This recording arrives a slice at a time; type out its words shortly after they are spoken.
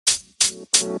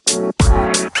Welcome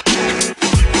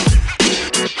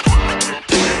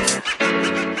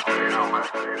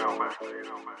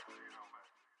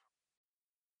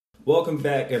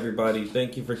back, everybody.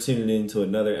 Thank you for tuning in to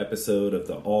another episode of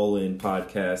the All In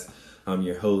Podcast. I'm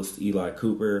your host, Eli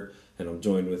Cooper, and I'm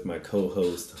joined with my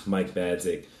co-host, Mike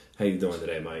Badzik. How you doing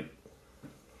today, Mike?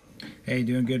 Hey,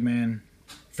 doing good, man.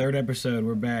 Third episode,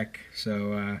 we're back.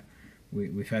 So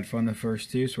we've had fun the first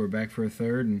two, so we're back for a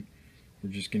third, and we're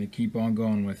just going to keep on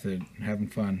going with it, having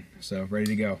fun. So ready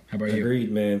to go. How about you?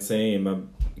 Agreed, man. Same.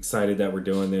 I'm excited that we're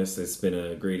doing this. It's been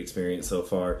a great experience so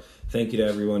far. Thank you to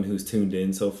everyone who's tuned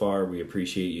in so far. We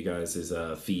appreciate you guys'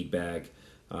 feedback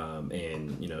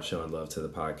and showing love to the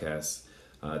podcast.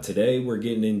 Today we're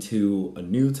getting into a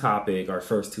new topic. Our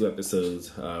first two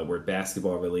episodes were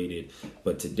basketball related,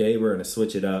 but today we're going to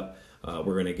switch it up.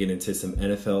 We're going to get into some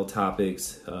NFL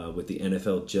topics with the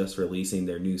NFL just releasing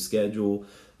their new schedule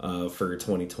for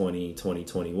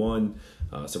 2020-2021.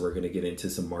 So we're going to get into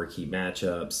some marquee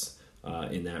matchups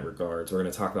in that regards. We're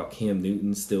going to talk about Cam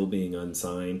Newton still being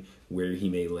unsigned, where he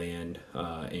may land,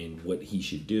 and what he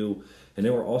should do. And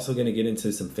then we're also going to get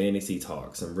into some fantasy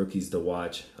talk, some rookies to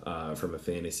watch from a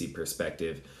fantasy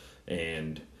perspective,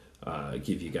 and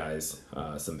give you guys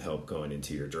some help going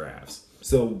into your drafts.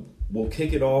 So we'll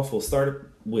kick it off. We'll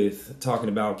start with talking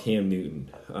about Cam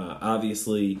Newton.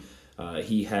 Obviously,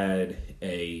 he had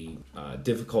a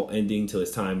difficult ending to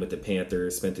his time with the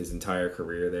Panthers, spent his entire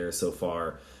career there so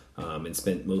far, and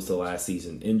spent most of last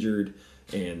season injured.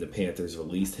 And the Panthers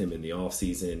released him in the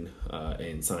offseason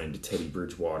and signed Teddy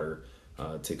Bridgewater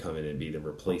to come in and be the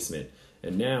replacement.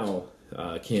 And now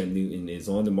Cam Newton is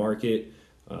on the market,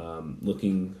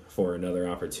 looking for another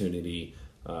opportunity,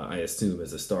 I assume,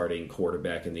 as a starting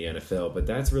quarterback in the NFL. But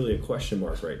that's really a question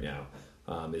mark right now,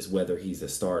 is whether he's a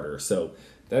starter. So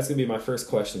that's going to be my first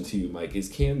question to you, Mike. Is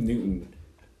Cam Newton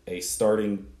a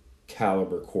starting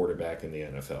caliber quarterback in the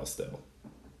NFL still?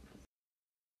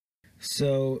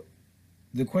 So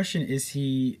the question, is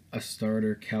he a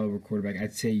starter caliber quarterback?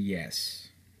 I'd say yes,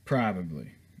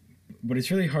 probably. But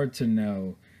it's really hard to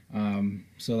know.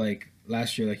 So like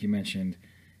last year, like you mentioned,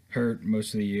 hurt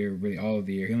most of the year, really all of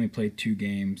the year. He only played 2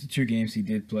 games. The 2 games he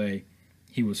did play,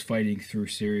 he was fighting through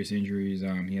serious injuries.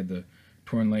 He had the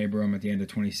torn labrum at the end of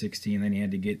 2016. Then he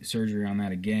had to get surgery on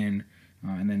that again.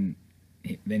 And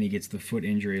then he gets the foot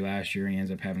injury last year, and he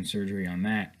ends up having surgery on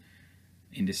that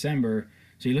in December.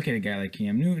 So you look at a guy like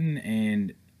Cam Newton,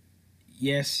 and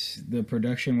yes, the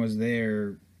production was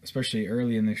there, especially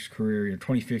early in his career.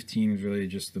 2015 was really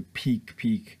just the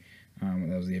peak.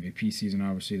 That was the MVP season,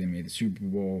 obviously. They made the Super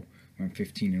Bowl, went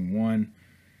 15-1.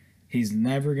 He's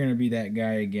never going to be that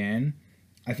guy again.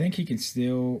 I think he can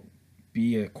still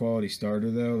be a quality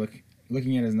starter, though.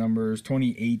 Looking at his numbers,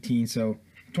 2018, so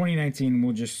 2019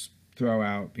 we'll just throw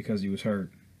out because he was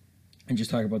hurt. And just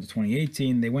talk about the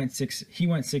 2018. He went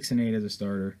 6-8 as a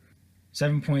starter,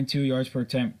 7.2 yards per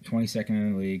attempt, 22nd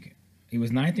in the league. He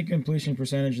was 9th in completion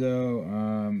percentage, though,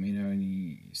 and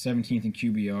 17th in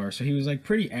QBR. So he was like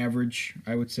pretty average,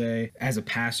 I would say. As a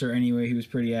passer, anyway, he was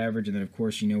pretty average. And then, of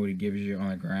course, you know what he gives you on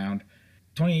the ground.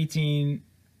 2018,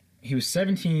 he was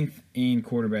 17th in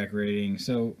quarterback rating.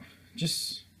 So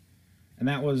and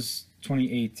that was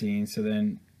 2018. So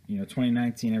then,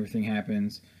 2019, everything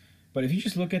happens. But if you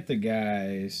just look at the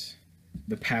guys,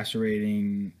 the passer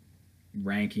rating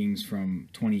rankings from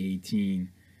 2018,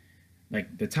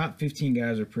 like the top 15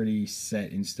 guys are pretty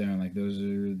set in stone. Like those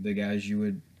are the guys you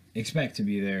would expect to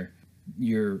be there.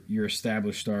 Your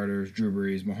established starters: Drew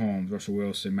Brees, Mahomes, Russell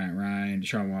Wilson, Matt Ryan,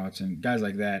 Deshaun Watson, guys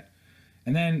like that.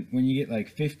 And then when you get like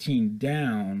 15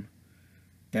 down,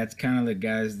 that's kind of the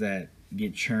guys that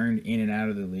get churned in and out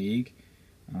of the league.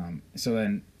 So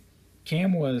then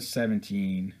Cam was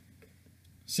 17.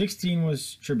 16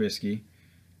 was Trubisky.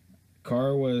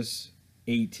 Carr was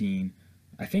 18.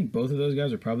 I think both of those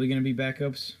guys are probably going to be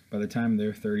backups by the time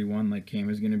they're 31, like Cam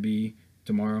is going to be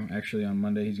tomorrow. Actually, on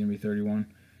Monday, he's going to be 31.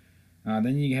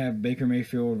 Then you have Baker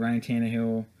Mayfield, Ryan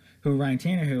Tannehill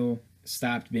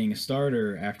stopped being a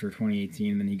starter after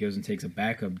 2018, and then he goes and takes a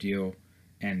backup deal,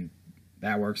 and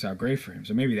that works out great for him.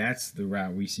 So maybe that's the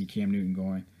route we see Cam Newton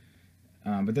going.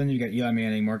 But then you got Eli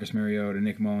Manning, Marcus Mariota,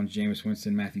 Nick Mullins, Jameis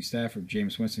Winston, Matthew Stafford,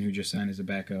 Jameis Winston, who just signed as a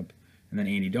backup, and then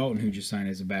Andy Dalton, who just signed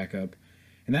as a backup.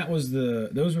 And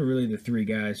those were really the 3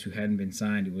 guys who hadn't been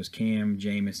signed. It was Cam,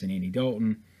 Jameis, and Andy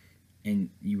Dalton. And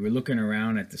you were looking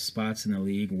around at the spots in the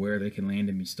league where they can land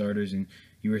and be starters, and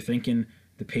you were thinking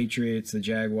the Patriots, the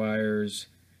Jaguars,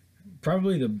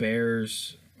 probably the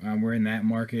Bears were in that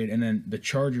market, and then the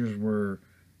Chargers were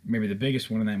maybe the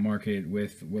biggest one in that market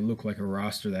with what looked like a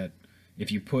roster that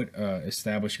if you put an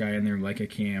established guy in there like a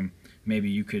Cam maybe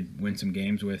you could win some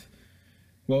games with.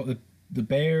 Well, the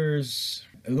Bears,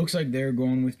 it looks like they're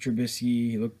going with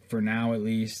Trubisky, look for now at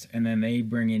least, and then they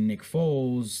bring in Nick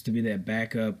Foles to be that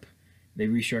backup. They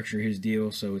restructure his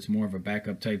deal, so it's more of a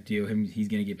backup type deal. He's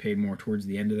going to get paid more towards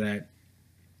the end of that,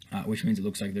 which means it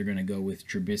looks like they're going to go with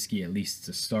Trubisky at least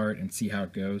to start and see how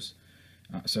it goes.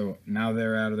 So now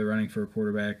they're out of the running for a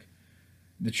quarterback.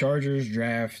 The Chargers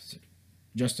draft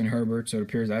Justin Herbert, so it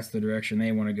appears that's the direction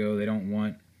they want to go. They don't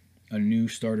want a new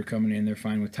starter coming in. They're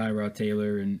fine with Tyrod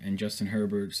Taylor and Justin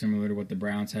Herbert, similar to what the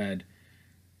Browns had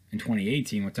in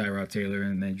 2018 with Tyrod Taylor,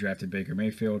 and they drafted Baker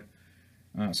Mayfield.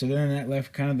 So then that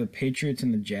left kind of the Patriots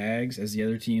and the Jags as the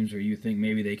other teams where you think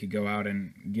maybe they could go out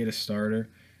and get a starter.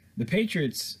 The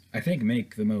Patriots, I think,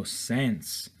 make the most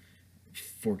sense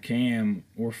for Cam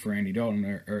or for Andy Dalton,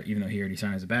 or even though he already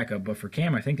signed as a backup. But for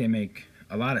Cam, I think they make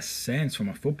a lot of sense from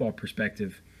a football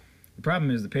perspective. The problem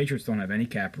is the Patriots don't have any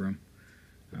cap room.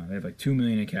 They have like $2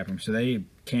 million in cap room, so they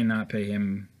cannot pay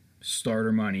him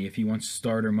starter money. If he wants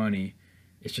starter money,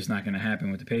 it's just not going to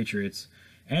happen with the Patriots.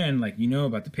 And like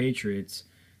about the Patriots,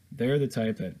 they're the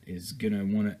type that is going to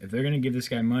want to, if they're going to give this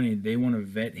guy money, they want to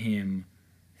vet him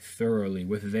thoroughly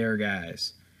with their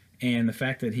guys. And the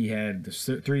fact that he had the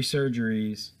 3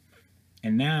 surgeries,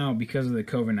 and now because of the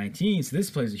COVID-19, so this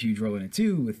plays a huge role in it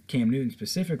too, with Cam Newton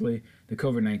specifically, the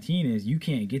COVID-19 is you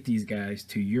can't get these guys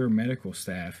to your medical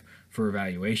staff for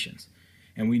evaluations.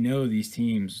 And we know these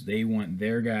teams, they want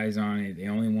their guys on it. They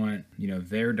only want,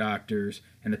 their doctors.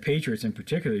 And the Patriots in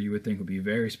particular, you would think would be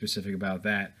very specific about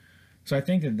that. So I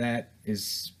think that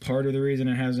is part of the reason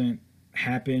it hasn't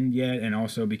happened yet, and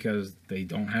also because they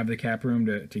don't have the cap room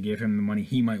to give him the money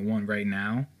he might want right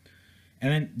now.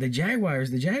 And then the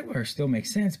Jaguars still make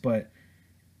sense, but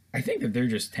I think that they're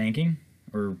just tanking,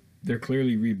 or they're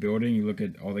clearly rebuilding. You look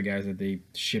at all the guys that they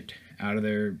shipped out of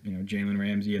there, Jalen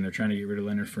Ramsey, and they're trying to get rid of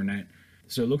Leonard Fournette.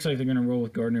 So it looks like they're going to roll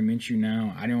with Gardner Minshew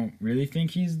now. I don't really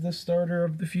think he's the starter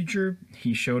of the future.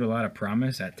 He showed a lot of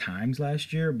promise at times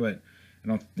last year, but I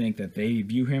don't think that they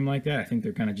view him like that. I think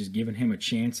they're kind of just giving him a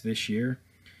chance this year.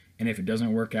 And if it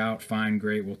doesn't work out, fine,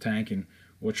 great, we'll tank and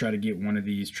we'll try to get one of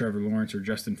these Trevor Lawrence or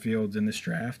Justin Fields in this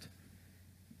draft.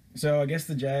 So I guess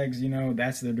the Jags,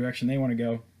 that's the direction they want to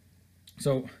go.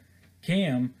 So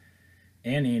Cam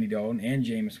and Andy Dalton and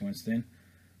Jameis Winston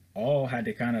all had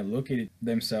to kind of look at it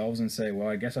themselves and say, well,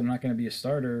 I guess I'm not going to be a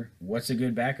starter. What's a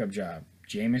good backup job?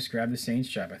 Jameis grabbed the Saints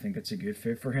job. I think that's a good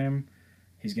fit for him.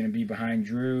 He's going to be behind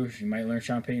Drew. He might learn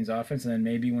Sean Payton's offense, and then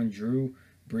maybe when Drew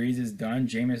Brees is done,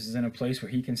 Jameis is in a place where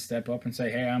he can step up and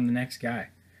say, hey, I'm the next guy.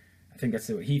 I think that's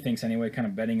what he thinks anyway, kind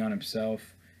of betting on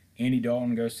himself. Andy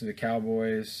Dalton goes to the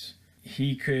Cowboys.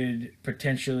 He could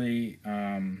potentially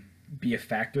be a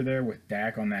factor there with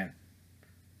Dak on that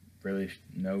really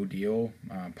no deal,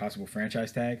 possible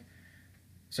franchise tag.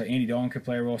 So Andy Dalton could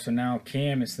play a role. So now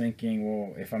Cam is thinking,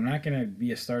 well, if I'm not going to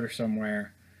be a starter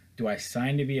somewhere, do I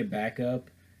sign to be a backup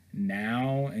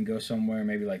now and go somewhere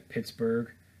maybe like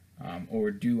Pittsburgh? Or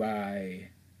do I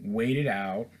wait it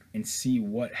out and see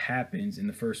what happens in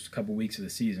the first couple weeks of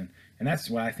the season? And that's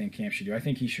what I think Cam should do. I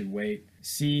think he should wait,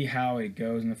 see how it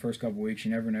goes in the first couple weeks.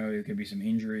 You never know. There could be some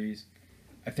injuries.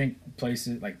 I think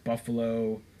places like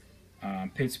Buffalo,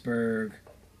 Pittsburgh,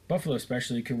 Buffalo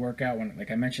especially could work out when,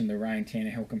 like I mentioned, the Ryan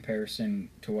Tannehill comparison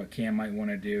to what Cam might want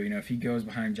to do. If he goes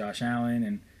behind Josh Allen,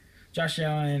 and Josh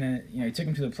Allen, he took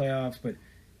him to the playoffs, but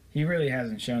he really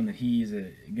hasn't shown that he's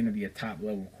going to be a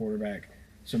top-level quarterback.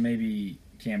 So maybe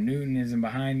Cam Newton isn't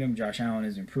behind him. Josh Allen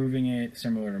is improving it,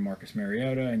 similar to Marcus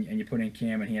Mariota, and you put in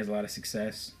Cam, and he has a lot of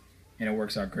success, and it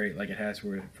works out great like it has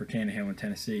for Tannehill in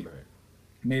Tennessee. Right.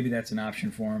 Maybe that's an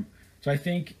option for him. So I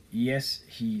think, yes,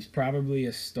 he's probably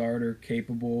a starter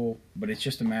capable, but it's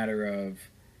just a matter of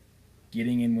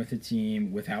getting in with the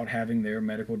team without having their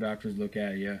medical doctors look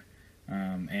at you,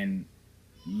 and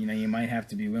you might have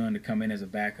to be willing to come in as a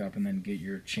backup and then get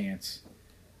your chance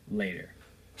later.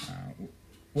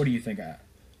 What do you think?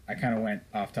 I kind of went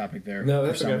off topic there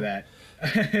for some of that,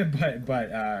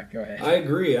 but go ahead. I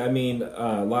agree. I mean,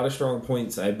 a lot of strong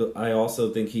points. I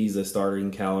also think he's a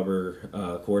starting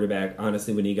caliber quarterback.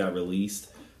 Honestly, when he got released,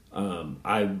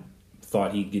 I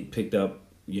thought he'd get picked up,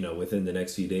 within the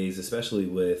next few days, especially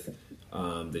with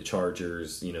the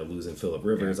Chargers, losing Phillip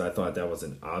Rivers. Yeah. I thought that was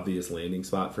an obvious landing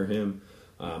spot for him.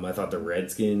 I thought the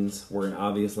Redskins were an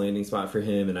obvious landing spot for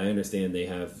him, and I understand they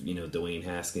have, Dwayne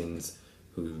Haskins,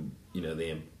 who,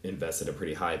 they invested a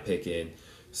pretty high pick in.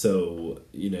 So,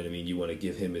 you want to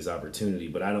give him his opportunity,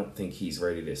 but I don't think he's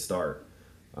ready to start.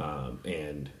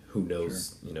 And who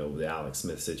knows, Sure. The Alex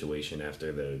Smith situation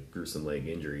after the gruesome leg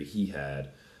injury he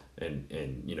had,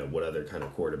 and what other kind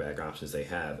of quarterback options they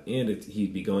have. And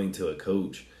he'd be going to a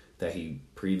coach that he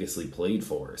previously played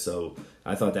for. So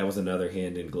I thought that was another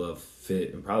hand in glove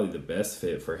fit, and probably the best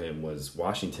fit for him was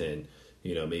Washington.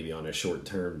 Maybe on a short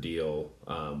term deal,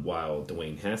 while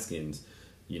Dwayne Haskins,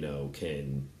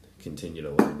 can continue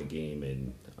to learn the game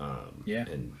and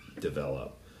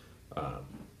develop. I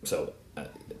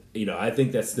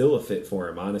think that's still a fit for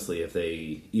him, honestly,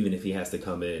 even if he has to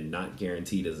come in, not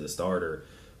guaranteed as a starter,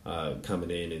 coming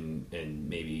in and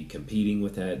maybe competing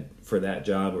for that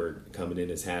job, or coming in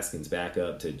as Haskins'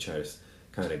 backup to try to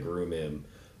kind of groom him.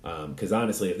 Because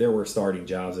honestly, if there were starting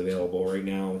jobs available right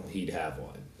now, he'd have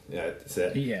one.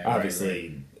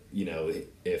 Obviously, right.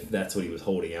 If that's what he was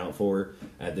holding out for,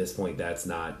 at this point, that's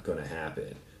not going to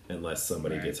happen unless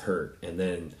somebody gets hurt. And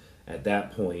then at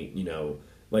that point,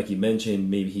 like you mentioned,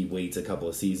 maybe he waits a couple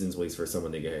of seasons, waits for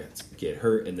someone to get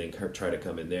hurt, and then try to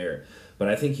come in there. But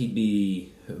I think he'd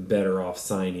be better off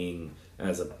signing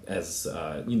as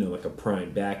like a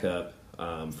prime backup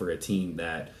for a team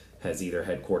that has either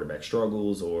had quarterback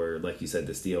struggles, or, like you said,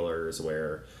 the Steelers,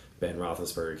 where Ben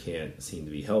Roethlisberger can't seem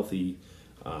to be healthy,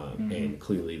 and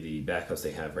clearly the backups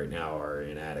they have right now are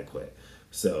inadequate.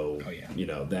 So,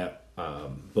 that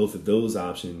both of those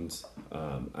options,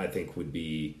 I think would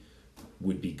be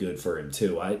good for him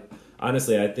too. I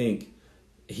think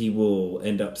he will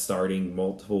end up starting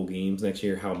multiple games next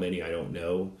year. How many, I don't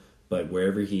know, but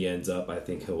wherever he ends up, I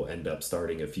think he'll end up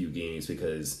starting a few games,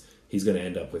 because he's going to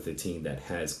end up with a team that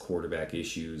has quarterback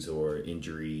issues or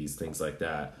injuries, things like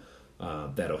that.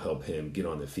 That'll help him get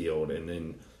on the field, and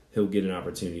then he'll get an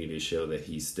opportunity to show that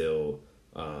he's still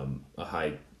a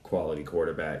high quality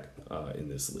quarterback in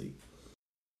this league.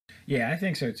 Yeah, I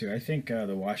think so too. I think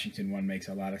the Washington one makes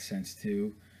a lot of sense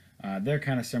too. They're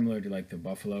kind of similar to like the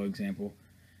Buffalo example,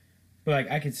 but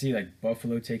like I could see like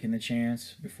Buffalo taking the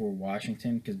chance before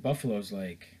Washington, because Buffalo's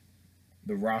like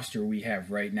the roster we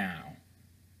have right now.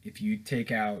 If you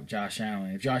take out Josh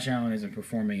Allen, if Josh Allen isn't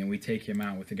performing and we take him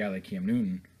out with a guy like Cam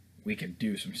Newton, we could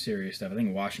do some serious stuff. I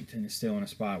think Washington is still in a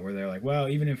spot where they're like, well,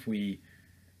 even if we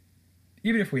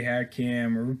had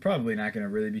Cam, we're probably not going to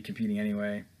really be competing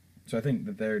anyway. So I think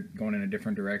that they're going in a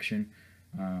different direction.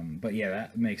 But yeah,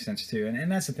 that makes sense too.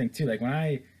 And that's the thing too. Like when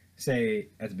I say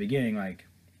at the beginning, like,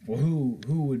 well, who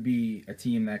would be a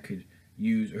team that could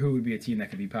use, or who would be a team that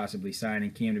could be possibly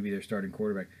signing Cam to be their starting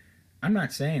quarterback? I'm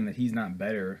not saying that he's not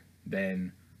better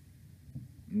than,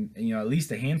 at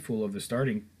least a handful of the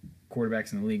starting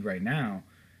quarterbacks in the league right now.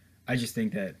 I just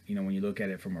think that, when you look at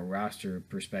it from a roster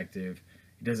perspective,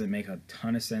 it doesn't make a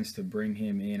ton of sense to bring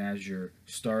him in as your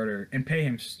starter and pay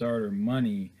him starter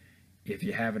money if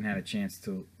you haven't had a chance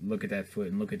to look at that foot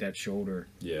and look at that shoulder.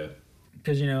 Yeah.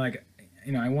 Because,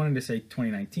 I wanted to say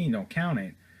 2019, don't count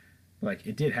it. Like,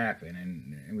 it did happen.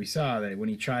 And we saw that when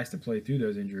he tries to play through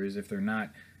those injuries, if they're not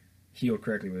healed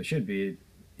correctly where they should be,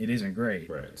 it isn't great.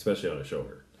 Right, especially on a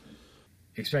shoulder.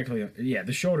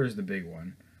 The shoulder is the big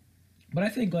one. But I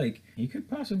think, like, he could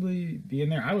possibly be in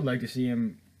there. I would like to see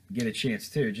him get a chance,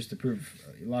 too, just to prove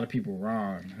a lot of people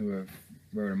wrong who have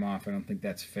wrote him off. I don't think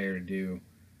that's fair to do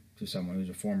to someone who's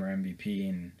a former MVP.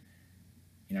 And,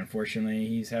 unfortunately,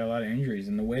 he's had a lot of injuries.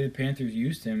 And the way the Panthers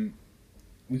used him,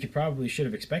 we should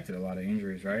have expected a lot of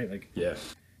injuries, right? Like, yeah.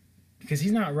 Because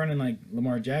he's not running like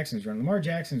Lamar Jackson's running. Lamar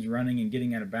Jackson's running and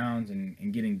getting out of bounds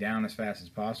and getting down as fast as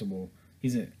possible.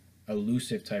 He's an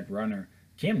elusive type runner.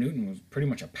 Cam Newton was pretty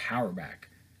much a power back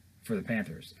for the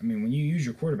Panthers. I mean, when you use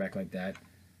your quarterback like that,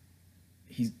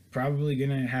 he's probably going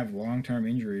to have long-term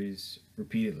injuries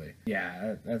repeatedly.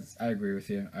 Yeah, I agree with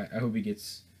you. I hope he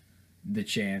gets the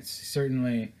chance.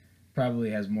 Certainly probably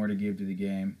has more to give to the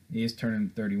game. He is turning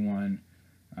 31,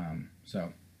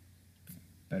 so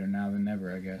better now than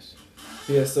never, I guess.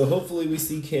 Yeah, so hopefully we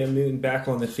see Cam Newton back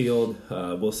on the field.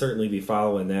 We'll certainly be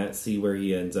following that, see where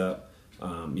he ends up,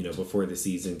 before the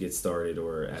season gets started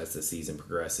or as the season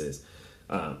progresses.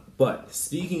 But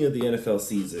speaking of the NFL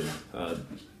season, a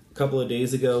couple of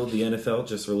days ago, the NFL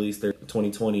just released their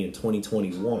 2020 and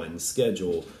 2021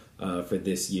 schedule for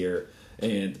this year.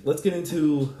 And let's get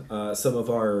into some of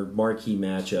our marquee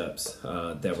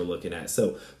matchups that we're looking at.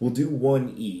 So we'll do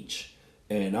one each.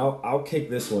 And I'll kick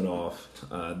this one off.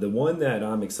 The one that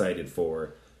I'm excited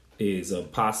for is a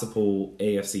possible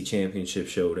AFC Championship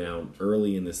showdown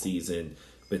early in the season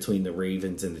between the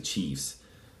Ravens and the Chiefs.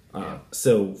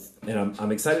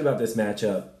 I'm excited about this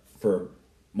matchup for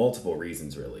multiple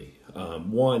reasons, really.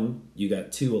 One, you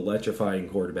got two electrifying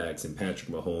quarterbacks in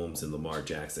Patrick Mahomes and Lamar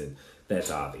Jackson.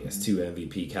 That's obvious. Two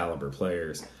MVP caliber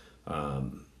players,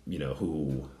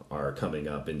 who are coming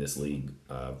up in this league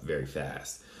very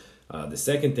fast. The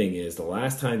second thing is the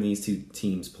last time these two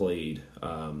teams played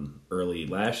early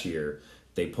last year,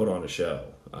 they put on a show.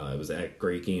 It was a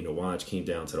great game to watch. Came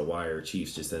down to the wire.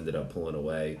 Chiefs just ended up pulling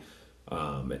away,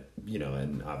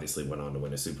 and obviously went on to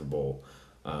win a Super Bowl.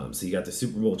 So you got the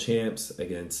Super Bowl champs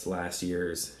against last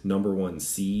year's number 1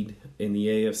 seed in the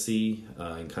AFC,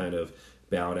 and kind of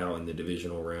bowed out in the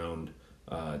divisional round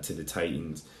to the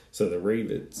Titans. So the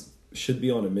Ravens should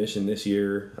be on a mission this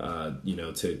year,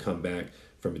 to come back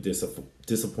from a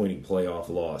disappointing playoff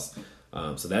loss.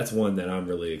 So that's one that I'm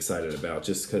really excited about,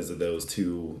 just because of those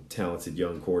two talented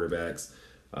young quarterbacks,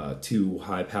 two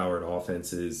high-powered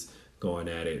offenses going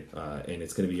at it, and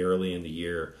it's going to be early in the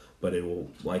year, but it will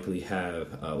likely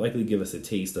give us a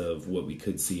taste of what we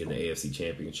could see in the AFC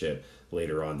Championship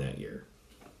later on that year.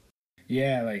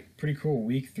 Yeah, like pretty cool.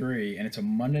 Week 3, and it's a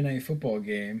Monday Night Football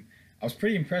game. I was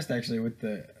pretty impressed actually with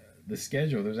the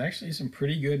schedule. There's actually some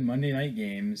pretty good Monday night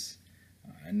games.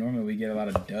 And normally we get a lot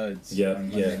of duds on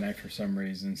Monday night for some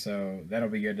reason. So that'll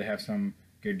be good to have some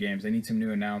good games. They need some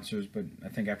new announcers, but I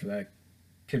think after that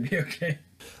could be okay.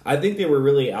 I think they were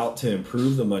really out to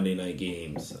improve the Monday night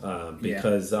games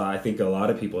because I think a lot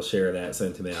of people share that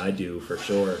sentiment. I do for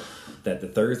sure, that the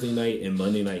Thursday night and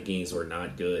Monday night games were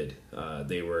not good.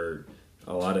 They were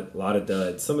a lot of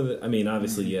duds. Some of the,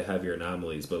 obviously you have your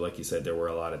anomalies, but like you said, there were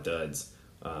a lot of duds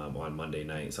on Monday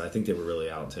night. So I think they were really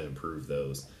out to improve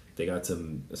those. They got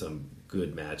some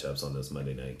good matchups on those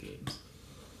Monday night games.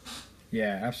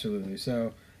 Yeah, absolutely.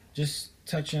 So just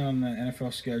touching on the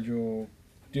NFL schedule,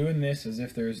 doing this as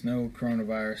if there's no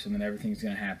coronavirus and then everything's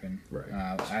going to happen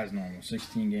as normal.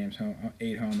 16 games,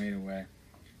 8 home, 8 away.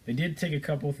 They did take a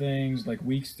couple things, like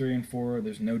weeks 3 and 4,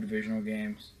 there's no divisional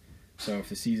games. So if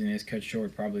the season is cut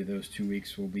short, probably those 2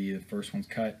 weeks will be the first ones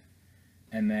cut.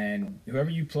 And then whoever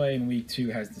you play in week 2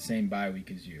 has the same bye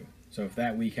week as you. So if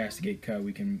that week has to get cut,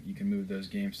 you can move those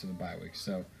games to the bye week.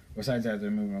 So besides that,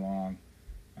 they're moving along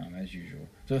as usual.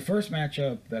 So the first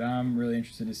matchup that I'm really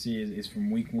interested to see is from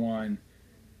week 1,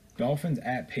 Dolphins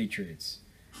at Patriots.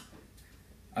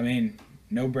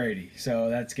 No Brady, so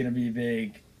that's going to be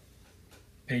big.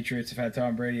 Patriots have had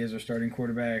Tom Brady as their starting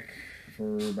quarterback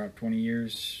for about 20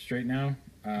 years straight now.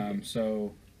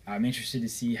 So I'm interested to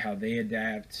see how they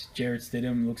adapt. Jarrett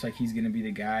Stidham looks like he's going to be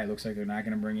the guy. It looks like they're not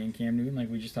going to bring in Cam Newton like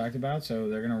we just talked about, so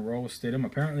they're going to roll with Stidham.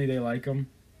 Apparently they like him.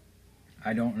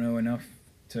 I don't know enough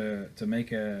to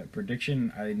make a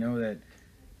prediction. I know that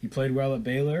he played well at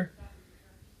Baylor.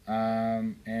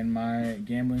 And my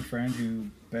gambling friend who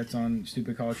bets on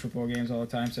stupid college football games all the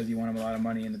time says he won him a lot of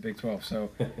money in the Big 12.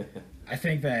 So I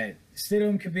think that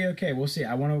Stidham could be okay. We'll see.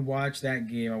 I want to watch that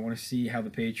game. I want to see how the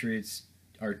Patriots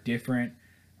are different.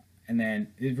 And then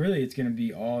it's going to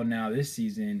be all now this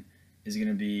season is going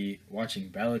to be watching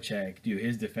Belichick do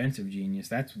his defensive genius.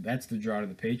 That's the draw to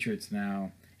the Patriots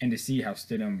now. And to see how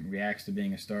Stidham reacts to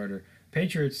being a starter.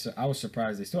 Patriots, I was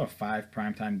surprised. They still have 5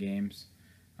 primetime games.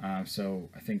 So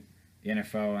I think the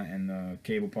NFL and the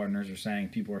cable partners are saying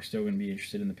people are still going to be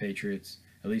interested in the Patriots,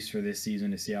 at least for this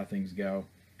season, to see how things go.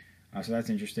 So that's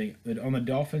interesting. But on the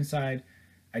Dolphins side,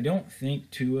 I don't think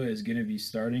Tua is going to be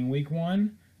starting week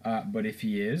 1. But if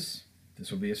he is, this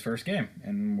will be his first game.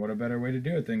 And what a better way to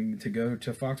do it than to go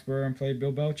to Foxborough and play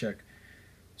Bill Belichick.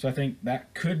 So I think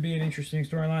that could be an interesting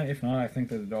storyline. If not, I think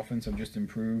that the Dolphins have just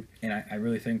improved. And I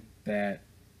really think that,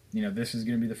 this is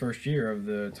going to be the first year of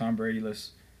the Tom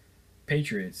Brady-less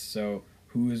Patriots. So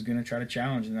who is going to try to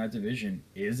challenge in that division?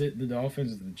 Is it the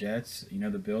Dolphins? Is it the Jets?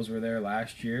 The Bills were there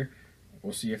last year.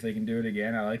 We'll see if they can do it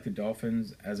again. I like the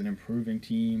Dolphins as an improving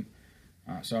team.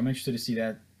 So I'm interested to see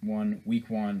that one, week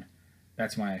 1.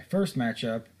 That's my first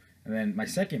matchup. And then my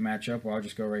second matchup, I'll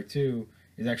just go right to,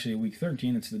 is actually week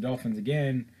 13. It's the Dolphins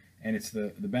again, and it's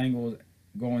the Bengals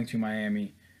going to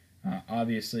Miami.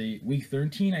 Obviously, week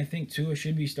 13, I think Tua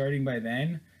should be starting by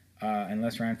then.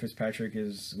 Unless Ryan Fitzpatrick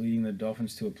is leading the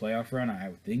Dolphins to a playoff run, I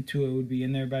would think Tua would be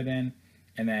in there by then.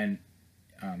 And then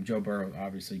Joe Burrow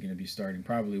obviously going to be starting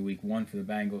probably week 1 for the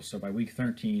Bengals. So by week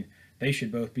 13, they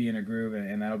should both be in a groove,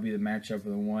 and that'll be the matchup of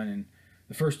the one. And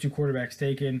the first 2 quarterbacks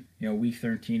taken, week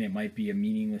 13, it might be a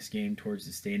meaningless game towards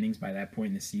the standings by that point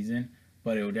in the season,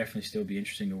 but it will definitely still be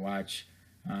interesting to watch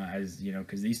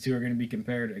because these 2 are going to be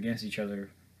compared against each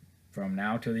other from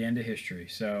now till the end of history.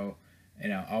 So,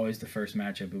 always the first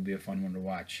matchup will be a fun one to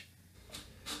watch.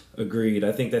 Agreed.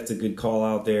 I think that's a good call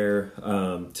out there.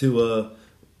 Tua,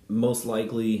 most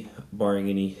likely, barring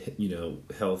any,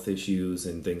 health issues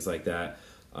and things like that,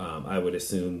 I would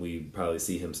assume we probably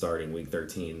see him starting week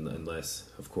 13 unless,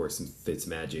 of course,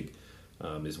 Fitzmagic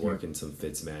is working some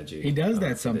Fitzmagic. He does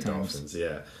that sometimes.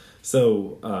 Yeah.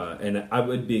 So, and I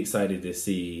would be excited to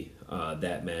see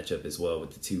that matchup as well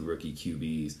with the 2 rookie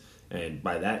QBs. And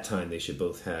by that time, they should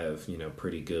both have,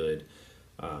 pretty good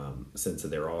sense of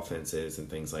their offenses and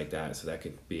things like that. So that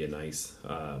could be a nice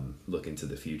look into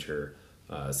the future,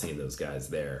 seeing those guys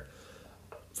there.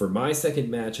 For my second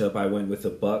matchup, I went with the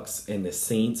Bucks and the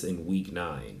Saints in Week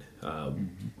 9.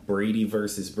 Brady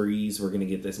versus Breeze. We're going to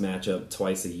get this matchup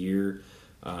twice a year,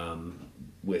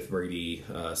 with Brady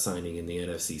signing in the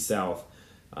NFC South.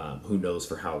 Who knows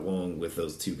for how long with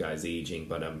those two guys aging,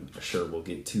 but I'm sure we'll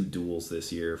get 2 duels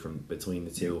this year from between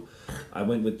the two. I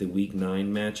went with the Week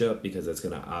 9 matchup because that's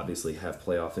going to obviously have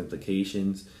playoff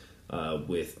implications,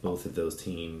 with both of those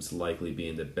teams likely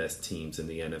being the best teams in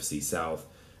the NFC South.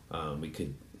 We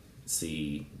could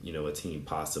see, a team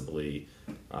possibly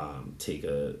take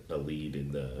a lead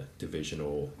in the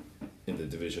divisional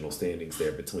standings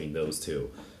there between those two.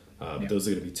 Those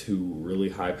are going to be 2 really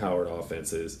high-powered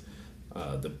offenses.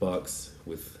 The Bucks,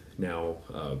 with now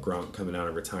Gronk coming out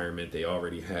of retirement, they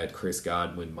already had Chris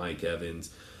Godwin, Mike Evans.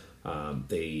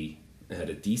 They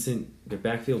had their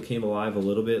backfield came alive a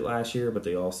little bit last year, but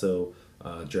they also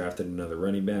drafted another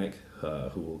running back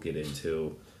who we'll get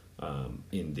into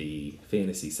in the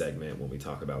fantasy segment when we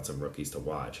talk about some rookies to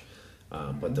watch.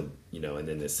 But and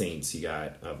then the Saints, you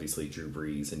got obviously Drew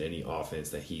Brees and any offense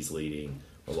that he's leading,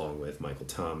 along with Michael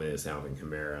Thomas, Alvin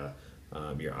Kamara.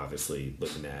 You're obviously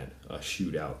looking at a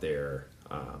shootout there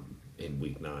in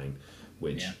Week 9,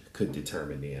 which could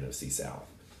determine the NFC South.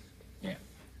 Yeah.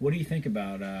 What do you think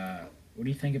about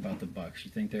the Bucks?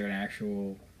 You think they're an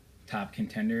actual top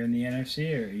contender in the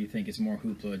NFC, or you think it's more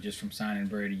hoopla just from signing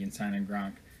Brady and signing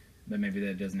Gronk, but maybe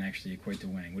that doesn't actually equate to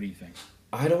winning? What do you think?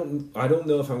 I don't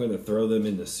know if I'm going to throw them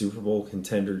in the Super Bowl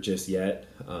contender just yet.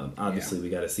 Obviously, we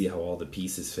got to see how all the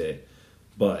pieces fit,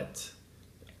 but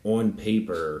on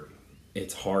paper,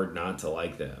 it's hard not to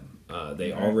like them.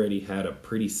 They already had a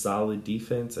pretty solid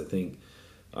defense. I think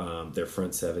their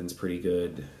front seven's pretty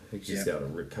good. They just got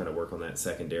to kind of work on that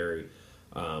secondary.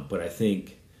 But I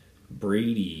think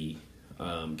Brady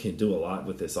can do a lot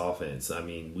with this offense. I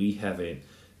mean, we haven't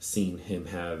seen him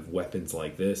have weapons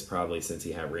like this probably since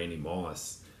he had Randy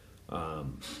Moss,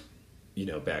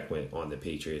 back when on the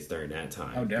Patriots during that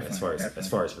time. Oh, definitely. As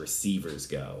far as receivers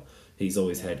go, he's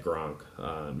always had Gronk,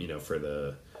 for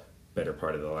the better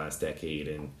part of the last decade,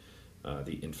 and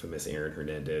the infamous Aaron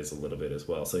Hernandez a little bit as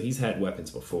well. So he's had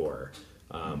weapons before,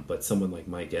 but someone like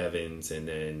Mike Evans and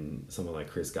then someone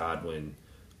like Chris Godwin,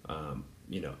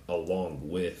 along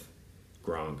with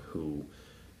Gronk, who,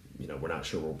 we're not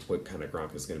sure what kind of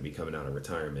Gronk is going to be coming out of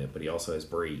retirement, but he also has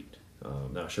Breed.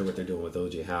 Not sure what they're doing with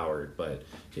O.J. Howard, but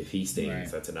if he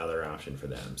stays, that's another option for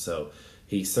them. So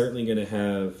he's certainly going to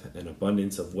have an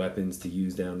abundance of weapons to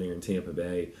use down there in Tampa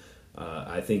Bay.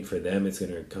 I think for them it's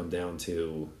going to come down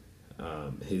to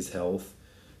his health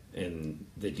and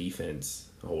the defense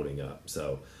holding up.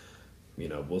 So,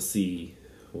 we'll see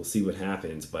what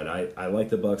happens. But I like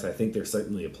the Bucks. I think they're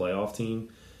certainly a playoff team.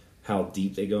 How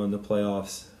deep they go in the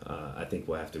playoffs, I think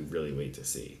we'll have to really wait to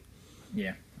see.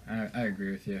 Yeah, I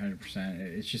agree with you 100%.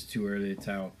 It's just too early to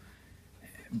tell.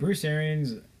 Bruce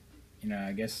Arians,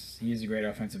 I guess he is a great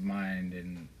offensive mind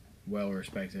and well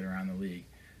respected around the league.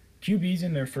 QBs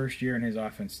in their first year in his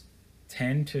offense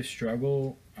tend to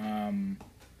struggle.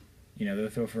 They'll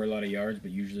throw for a lot of yards,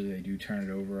 but usually they do turn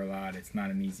it over a lot. It's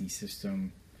not an easy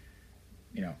system.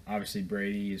 Obviously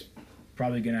Brady is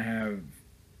probably going to have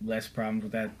less problems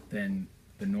with that than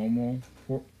the normal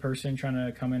person trying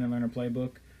to come in and learn a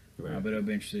playbook. Right. But it'll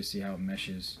be interesting to see how it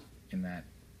meshes in that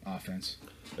offense.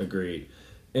 Agreed.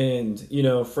 And,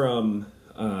 from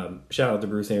shout out to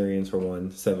Bruce Arians for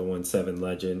 717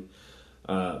 legend.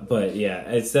 But yeah,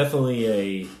 it's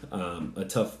definitely a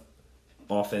tough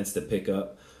offense to pick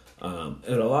up,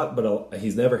 but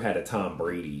he's never had a Tom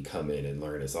Brady come in and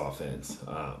learn his offense.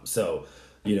 So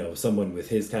someone with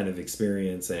his kind of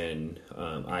experience and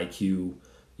IQ,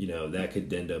 that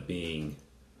could end up being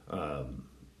a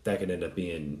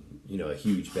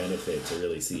huge benefit to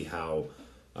really see how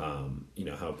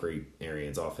great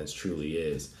Arians' offense truly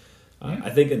is. I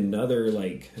think another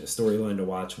storyline to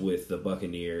watch with the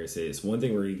Buccaneers is one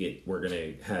thing we're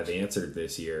gonna have answered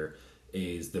this year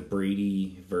is the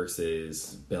Brady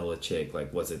versus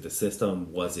Belichick. Was it the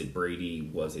system? Was it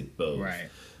Brady? Was it both? Right.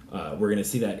 We're gonna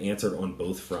see that answered on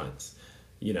both fronts.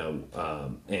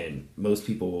 And most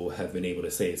people have been able to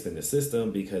say it's been the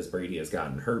system because Brady has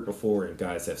gotten hurt before and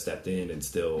guys have stepped in and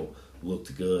still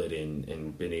looked good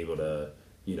and been able to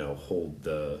hold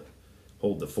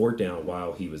the fort down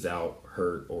while he was out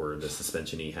hurt or the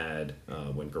suspension he had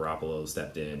when Garoppolo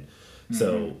stepped in. Mm-hmm.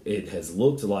 So it has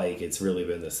looked like it's really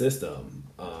been the system.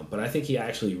 But I think he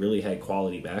actually really had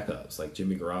quality backups. Like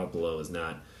Jimmy Garoppolo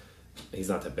he's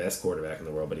not the best quarterback in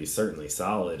the world, but he's certainly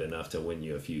solid enough to win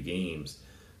you a few games.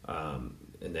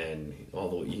 And then,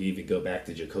 although you even go back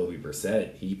to Jacoby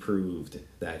Brissett, he proved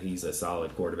that he's a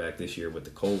solid quarterback this year with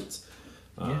the Colts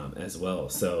as well.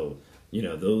 So,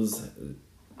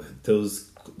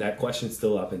 that question's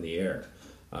still up in the air.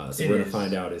 So we're going to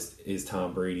find out, is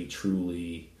Tom Brady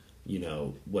truly,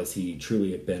 was he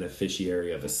truly a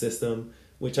beneficiary of a system?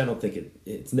 Which I don't think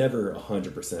it's never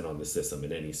 100% on the system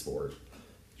in any sport.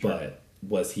 Sure. But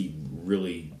was he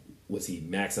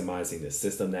maximizing the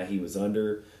system that he was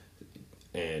under?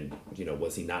 And,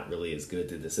 was he not really as good?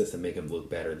 Did the system make him look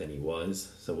better than he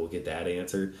was? So we'll get that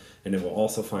answered. And then we'll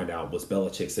also find out, was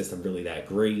Belichick's system really that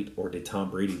great? Or did Tom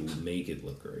Brady make it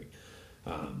look great?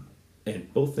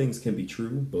 And both things can be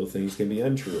true. Both things can be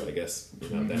untrue. I guess,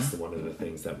 that's one of the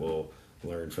things that we'll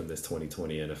learn from this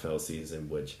 2020 NFL season,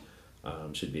 which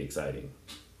should be exciting.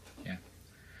 Yeah.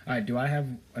 All right. Do I have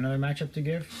another matchup to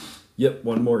give? Yep.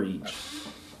 One more each.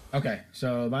 Okay.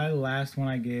 So my last one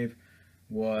I gave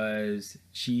was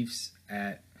Chiefs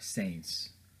at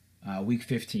Saints, week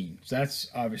 15. So that's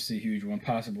obviously a huge one.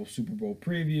 Possible Super Bowl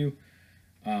preview.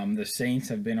 The Saints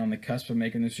have been on the cusp of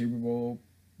making the Super Bowl.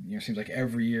 It seems like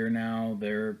every year now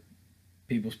they're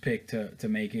people's pick to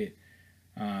make it.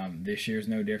 This year's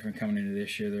no different. Coming into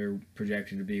this year, they're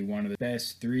projected to be one of the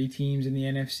best 3 teams in the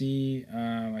NFC.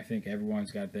 I think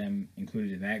everyone's got them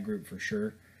included in that group for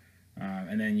sure.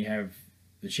 And then you have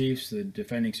the Chiefs, the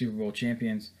defending Super Bowl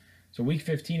champions. So week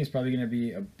 15 is probably going to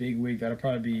be a big week. That'll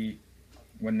probably be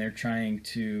when they're trying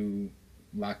to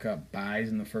lock up buys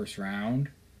in the first round,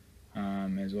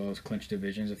 as well as clinch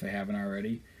divisions if they haven't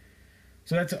already.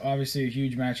 So that's obviously a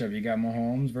huge matchup. You got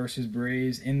Mahomes versus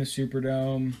Breeze in the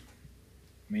Superdome.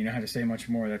 I mean, you don't have to say much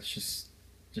more. That's just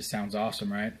sounds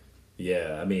awesome, right?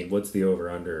 Yeah, I mean, what's the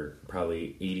over-under?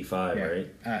 Probably 85,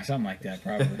 right? Something like that,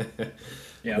 probably.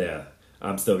 Yeah,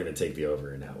 I'm still going to take the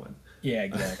over in that one. Yeah,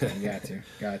 exactly.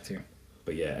 Got to.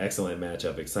 But yeah, excellent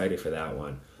matchup. Excited for that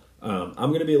one. I'm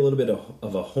going to be a little bit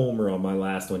of a homer on my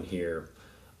last one here.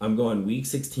 I'm going Week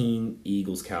 16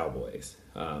 Eagles-Cowboys.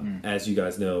 As you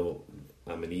guys know,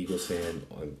 I'm an Eagles fan.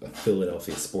 I'm a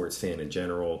Philadelphia sports fan in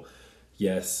general.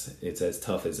 Yes, it's as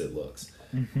tough as it looks.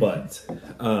 But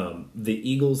the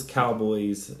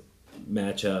Eagles-Cowboys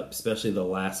matchup, especially the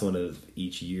last one of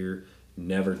each year,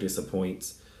 never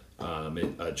disappoints.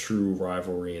 A true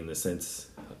rivalry in the sense.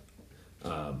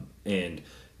 And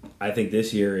I think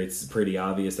this year it's pretty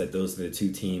obvious that those are the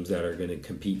 2 teams that are going to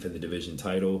compete for the division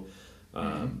title.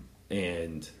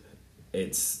 And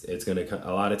it's going to,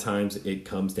 a lot of times it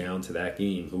comes down to that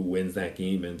game. Who wins that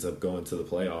game ends up going to the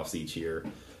playoffs each year,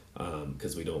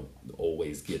 because we don't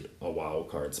always get a wild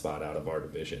card spot out of our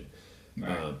division.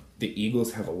 Right. The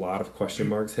Eagles have a lot of question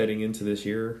marks heading into this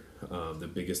year. The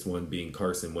biggest one being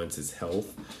Carson Wentz's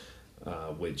health,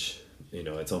 which,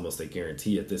 it's almost a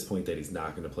guarantee at this point that he's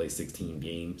not going to play 16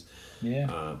 games.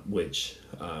 Yeah. Which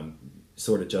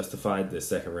sort of justified the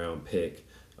second round pick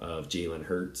of Jalen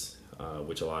Hurts,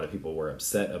 which a lot of people were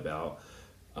upset about.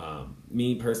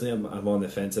 Me personally, I'm on the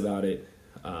fence about it,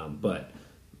 but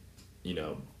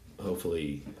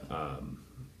hopefully,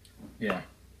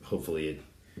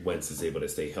 Wentz is able to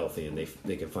stay healthy and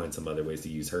they can find some other ways to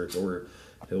use Hurts, or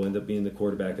he'll end up being the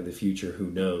quarterback of the future.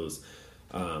 Who knows?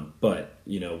 But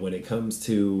when it comes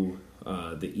to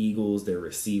the Eagles, their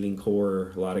receiving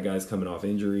core, a lot of guys coming off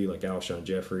injury like Alshon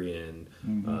Jeffrey and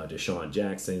Deshaun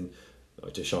Jackson.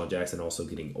 Deshaun Jackson also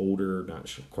getting older,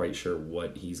 not quite sure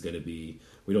what he's going to be.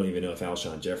 We don't even know if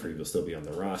Alshon Jeffrey will still be on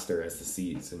the roster as the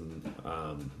season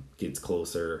gets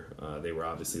closer. They were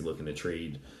obviously looking to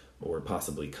trade or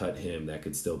possibly cut him. That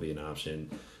could still be an option,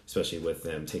 especially with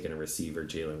them taking a receiver,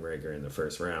 Jalen Reagor, in the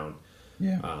first round.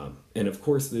 Yeah. And of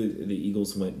course, the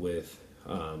Eagles went with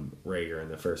Reagor in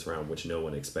the first round, which no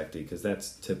one expected, because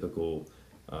that's typical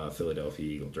Philadelphia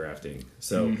Eagle drafting.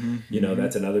 So,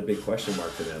 that's another big question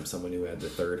mark for them. Someone who had the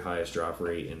 3rd highest drop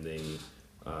rate in the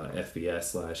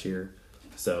FBS last year.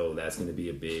 So that's going to be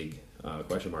a big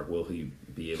question mark. Will he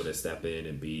be able to step in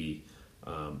and be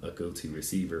a go-to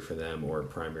receiver for them, or a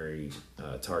primary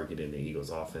target in the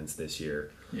Eagles offense this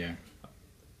year? Yeah.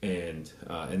 And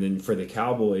then for the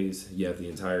Cowboys, you have the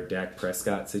entire Dak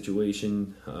Prescott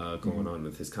situation going on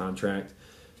with his contract.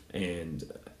 And,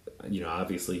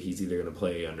 obviously he's either going to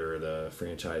play under the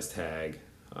franchise tag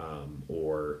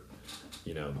or,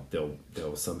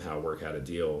 they'll somehow work out a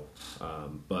deal.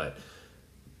 But,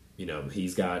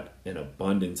 he's got an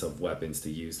abundance of weapons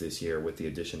to use this year with the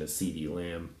addition of CeeDee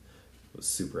Lamb. Was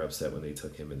super upset when they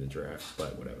took him in the draft,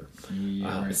 but whatever.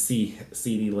 Yeah, right.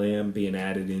 CeeDee Lamb being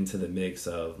added into the mix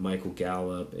of Michael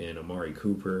Gallup and Amari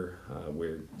Cooper,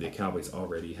 where the Cowboys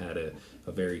already had a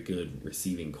very good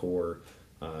receiving core.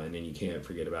 And then you can't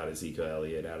forget about Ezekiel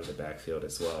Elliott out of the backfield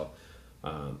as well.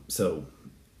 So,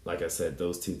 like I said,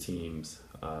 those two teams,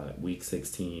 week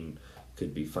 16,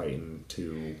 could be fighting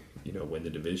to, win the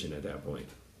division at that point.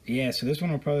 Yeah, so this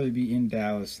one will probably be in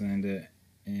Dallas then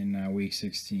in week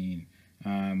 16.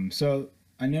 So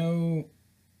I know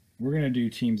we're going to do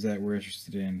teams that we're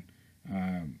interested in,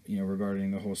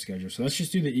 regarding the whole schedule. So let's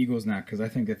just do the Eagles now because I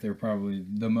think that they're probably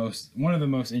one of the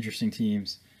most interesting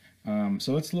teams.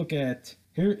 So let's look at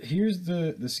here's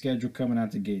the schedule coming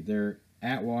out the gate. They're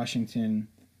at Washington.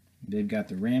 They've got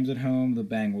the Rams at home, the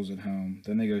Bengals at home.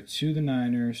 Then they go to the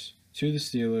Niners, to the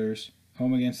Steelers,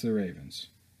 home against the Ravens.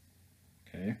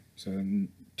 Okay, so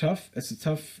tough. It's a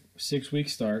tough 6-week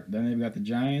start. Then they've got the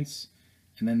Giants,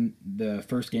 and then the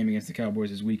first game against the Cowboys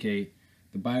is week 8.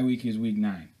 The bye week is week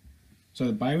 9. So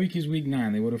the bye week is week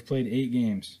 9. They would have played 8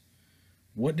 games.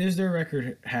 What does their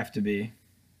record have to be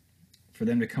for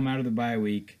them to come out of the bye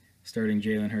week starting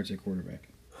Jalen Hurts at quarterback?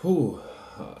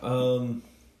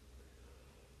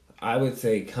 I would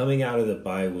say coming out of the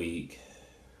bye week,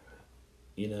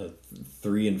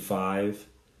 3-5.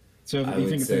 So you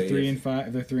think if they're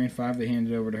 3-5, they hand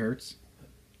it over to Hurts?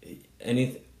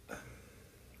 Anything.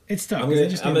 It's tough because they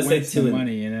just don't win some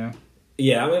money,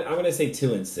 Yeah, I'm gonna say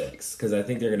 2-6 because I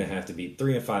think they're gonna have to be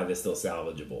 3-5 is still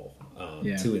salvageable.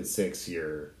 2-6,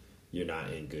 you're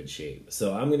not in good shape.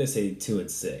 So I'm gonna say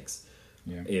 2-6.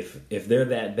 Yeah. If they're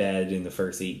that bad in the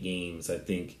first 8 games, I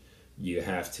think you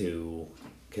have to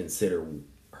consider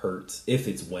Hurts. If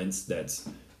it's Wentz, that's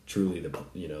truly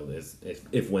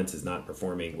if Wentz is not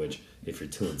performing, which if you're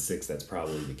 2-6, that's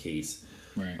probably the case.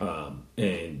 Right.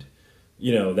 And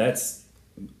that's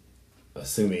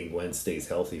assuming Wentz stays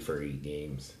healthy for 8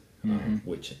 games,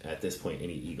 which at this point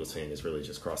any Eagles fan is really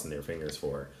just crossing their fingers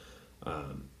for.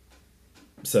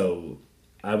 So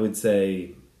I would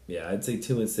say, I'd say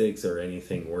 2-6 or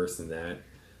anything worse than that.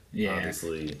 Yeah.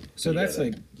 Obviously, so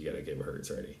you gotta get Hurts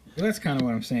ready. Well, that's kind of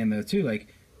what I'm saying though too.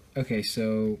 Like, okay,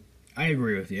 so I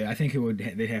agree with you. I think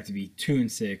they'd have to be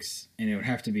 2-6, and it would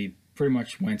have to be pretty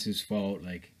much Wentz's fault.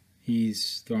 Like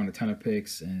he's throwing a ton of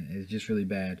picks, and it's just really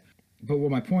bad. But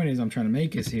what my point is, I'm trying to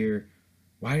make is here.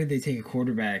 Why did they take a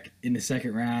quarterback in the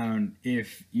second round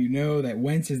if you know that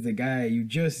Wentz is the guy you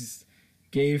just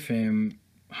gave him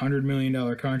 $100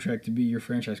 million contract to be your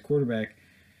franchise quarterback?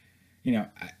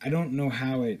 I don't know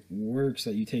how it works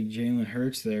that you take Jalen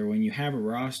Hurts there when you have a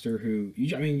roster who,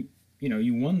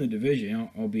 you won the division,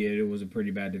 albeit it was a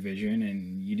pretty bad division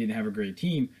and you didn't have a great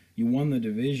team. You won the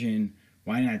division.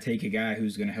 Why not take a guy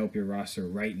who's going to help your roster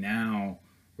right now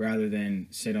rather than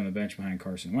sit on the bench behind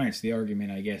Carson Wentz? The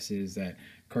argument, I guess, is that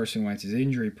Carson Wentz is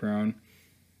injury prone.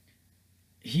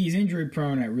 He's injury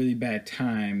prone at really bad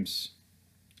times.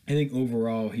 I think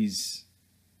overall he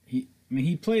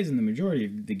plays in the majority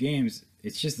of the games.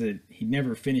 It's just that he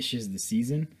never finishes the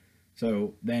season.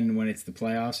 So then when it's the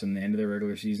playoffs and the end of the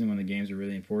regular season, when the games are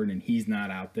really important and he's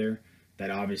not out there, that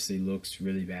obviously looks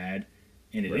really bad.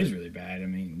 And it is really bad. I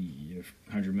mean, you're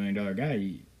a $100 million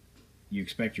guy. You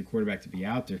expect your quarterback to be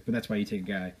out there. But that's why you take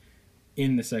a guy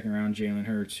in the second round, Jalen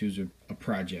Hurts, who's a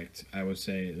project, I would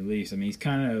say, at least. I mean, he's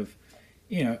kind of,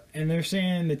 and they're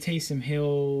saying the Taysom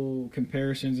Hill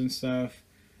comparisons and stuff.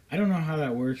 I don't know how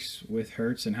that works with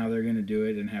Hurts and how they're going to do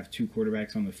it and have 2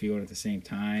 quarterbacks on the field at the same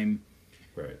time.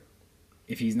 Right.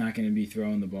 If he's not going to be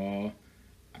throwing the ball.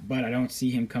 But I don't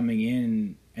see him coming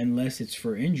in unless it's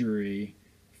for injury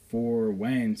for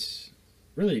Wentz.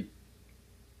 Really,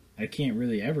 I can't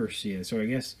really ever see it. So I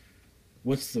guess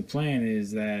what's the plan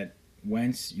is that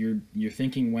Wentz, you're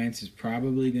thinking Wentz is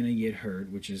probably going to get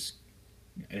hurt, which is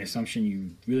an assumption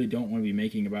you really don't want to be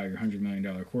making about your $100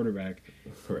 million quarterback.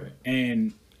 Right.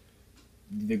 And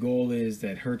the goal is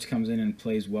that Hurts comes in and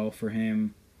plays well for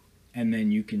him, and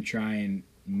then you can try and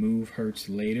move Hurts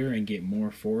later and get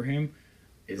more for him.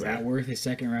 Is that worth a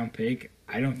second-round pick?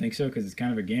 I don't think so because it's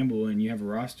kind of a gamble, and you have a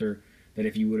roster that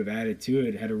if you would have added to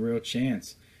it, had a real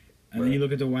chance. And then you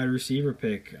look at the wide receiver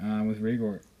pick with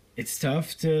Rigor. It's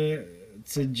tough to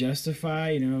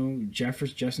justify.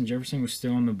 Justin Jefferson was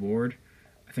still on the board.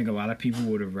 I think a lot of people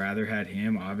would have rather had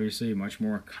him. Obviously, a much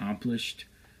more accomplished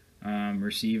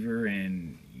receiver,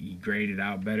 and he graded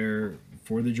out better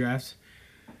for the draft.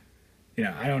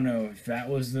 I don't know if that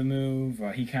was the move.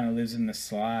 He kind of lives in the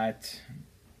slot.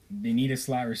 They need a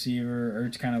slot receiver.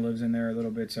 Ertz kind of lives in there a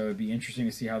little bit, so it'd be interesting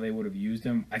to see how they would have used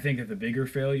him. I think that the bigger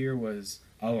failure was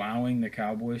allowing the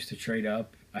Cowboys to trade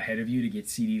up ahead of you to get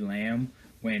CeeDee Lamb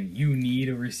when you need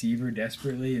a receiver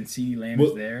desperately and CeeDee Lamb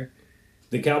is there.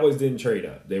 The Cowboys didn't trade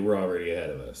up. They were already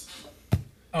ahead of us.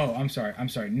 Oh, I'm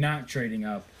sorry. Not trading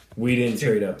up. We didn't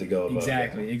trade up to go above.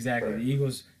 Exactly. Right. The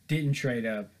Eagles didn't trade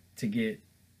up to get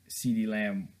CeeDee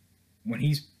Lamb when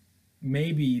he's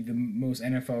maybe the most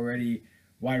NFL ready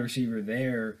wide receiver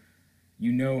there,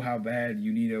 you know how bad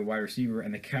you need a wide receiver,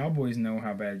 and the Cowboys know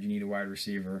how bad you need a wide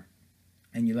receiver,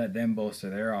 and you let them bolster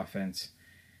their offense.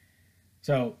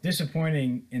 So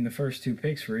disappointing in the first two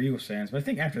picks for Eagles fans, but I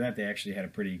think after that they actually had a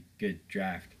pretty good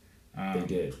draft. They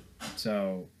did.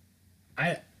 So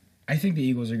I think the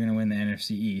Eagles are going to win the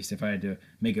NFC East. If I had to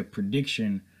make a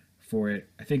prediction for it,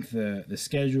 I think the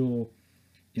schedule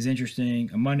is interesting.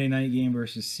 A Monday night game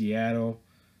versus Seattle,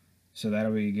 so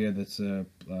that'll be good. That's a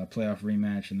playoff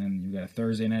rematch, and then you've got a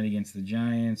Thursday night against the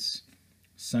Giants,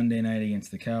 Sunday night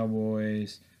against the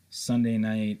Cowboys, Sunday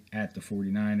night at the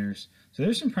 49ers. So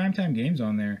there's some primetime games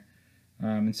on there,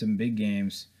 and some big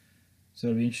games. So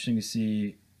it'll be interesting to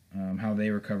see how they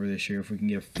recover this year. If we can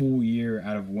get a full year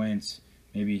out of Wentz,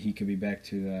 maybe he could be back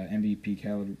to the MVP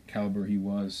caliber he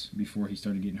was before he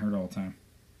started getting hurt all the time.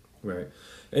 Right,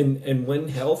 and when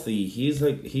healthy, he's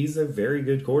a very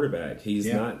good quarterback.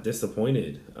 He's not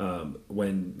disappointed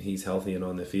when he's healthy and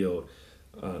on the field.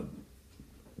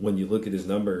 When you look at his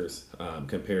numbers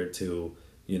compared to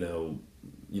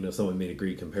someone made a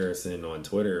great comparison on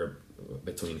Twitter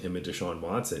between him and Deshaun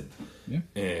Watson. Yeah.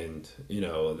 And,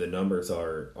 the numbers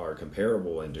are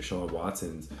comparable, and Deshaun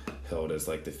Watson's held as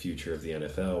like the future of the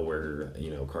NFL, where,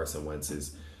 Carson Wentz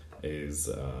is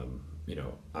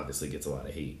obviously gets a lot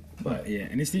of hate. But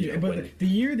and it's the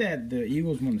year that the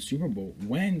Eagles won the Super Bowl,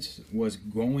 Wentz was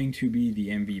going to be the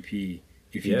MVP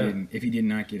if he did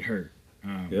not get hurt.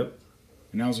 Yep.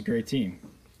 And that was a great team.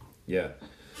 Yeah.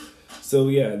 So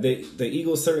the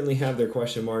Eagles certainly have their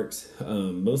question marks.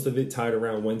 Most of it tied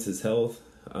around Wentz's health,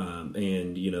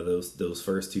 and those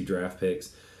first two draft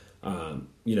picks.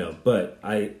 But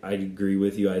I agree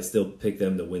with you. I still pick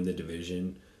them to win the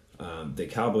division. The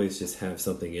Cowboys just have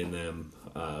something in them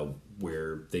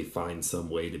where they find some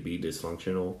way to be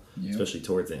dysfunctional, especially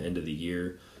towards the end of the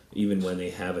year. Even when they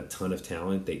have a ton of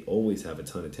talent, they always have a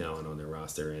ton of talent on their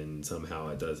roster, and somehow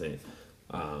it doesn't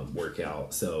work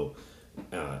out. So.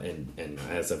 And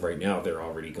as of right now, they're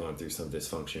already gone through some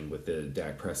dysfunction with the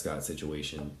Dak Prescott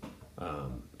situation.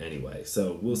 Anyway,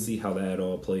 so we'll see how that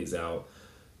all plays out.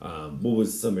 What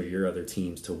was some of your other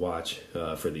teams to watch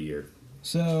for the year?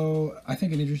 So I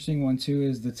think an interesting one too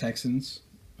is the Texans.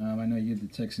 I know you had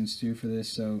the Texans too for this,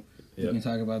 so we can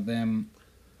talk about them.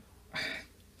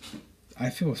 I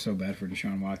feel so bad for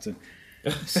Deshaun Watson.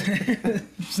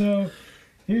 So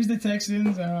here's the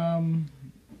Texans.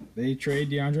 They trade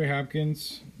DeAndre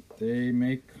Hopkins. They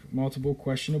make multiple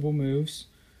questionable moves.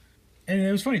 And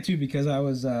it was funny, too, because I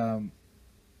was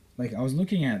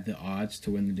looking at the odds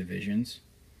to win the divisions.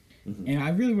 Mm-hmm. And I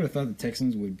really would have thought the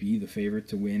Texans would be the favorite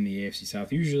to win the AFC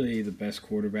South. Usually the best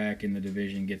quarterback in the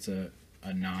division gets a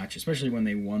notch, especially when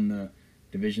they won the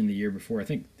division the year before. I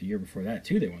think the year before that,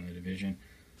 too, they won the division.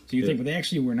 So you think, but they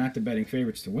actually were not the betting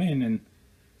favorites to win. And,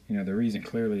 the reason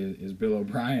clearly is Bill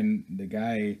O'Brien. The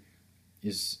guy...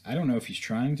 I don't know if he's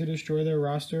trying to destroy their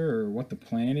roster or what the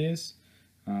plan is,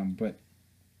 but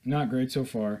not great so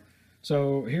far.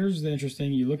 So here's the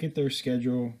interesting. You look at their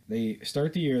schedule. They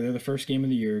start the year. They're the first game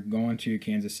of the year going to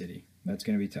Kansas City. That's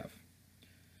going to be tough.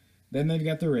 Then they've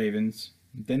got the Ravens.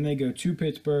 Then they go to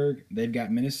Pittsburgh. They've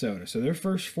got Minnesota. So their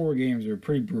first four games are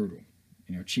pretty brutal.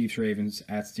 Chiefs, Ravens,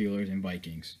 at Steelers, and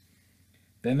Vikings.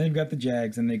 Then they've got the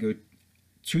Jags. Then they go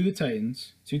to the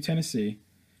Titans, to Tennessee,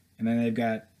 and then they've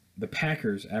got the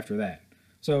Packers after that.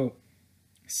 So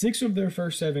 6 of their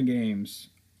first 7 games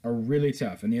are really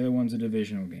tough, and the other one's a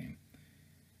divisional game.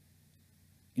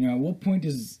 At what point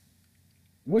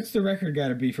what's the record got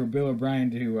to be for Bill O'Brien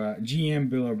to GM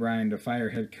Bill O'Brien to fire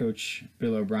head coach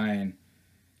Bill O'Brien?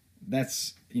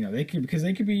 That's they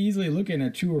could be easily looking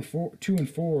at 2 and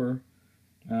 4,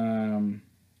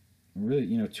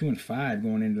 really 2 and 5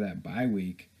 going into that bye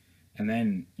week, and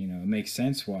then it makes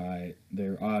sense why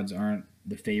their odds aren't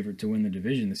the favorite to win the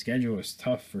division. The schedule is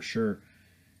tough for sure.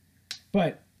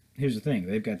 But here's the thing.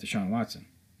 They've got Deshaun Watson.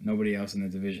 Nobody else in the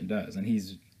division does. And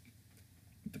he's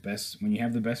the best. When you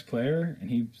have the best player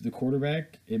and he's the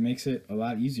quarterback, it makes it a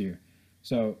lot easier.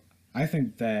 So I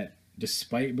think that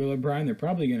despite Bill O'Brien, they're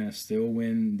probably going to still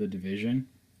win the division.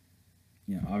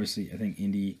 Obviously, I think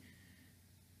Indy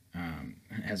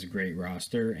has a great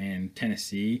roster. And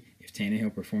Tennessee, if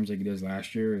Tannehill performs like he does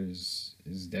last year, is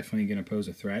definitely going to pose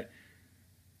a threat.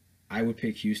 I would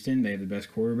pick Houston. They have the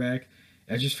best quarterback.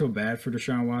 I just feel bad for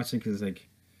Deshaun Watson because, I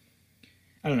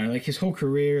don't know, his whole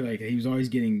career, he was always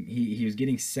he was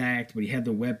getting sacked, but he had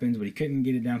the weapons, but he couldn't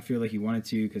get it downfield like he wanted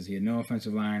to because he had no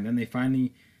offensive line. Then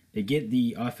they get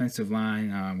the offensive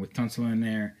line with Tunsil in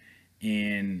there,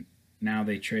 and now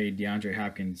they trade DeAndre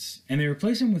Hopkins, and they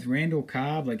replace him with Randall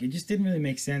Cobb. It just didn't really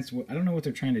make sense. I don't know what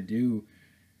they're trying to do.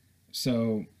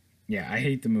 So, Yeah, I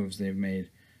hate the moves they've made.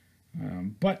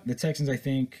 But the Texans, I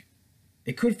think,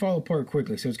 it could fall apart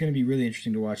quickly. So it's going to be really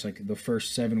interesting to watch like the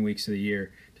first 7 weeks of the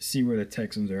year to see where the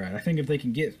Texans are at. I think if they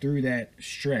can get through that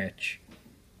stretch,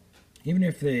 even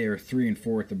if they are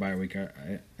 3-4 at the bye week,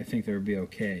 I think they would be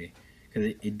okay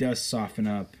because it does soften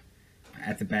up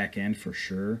at the back end for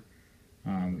sure.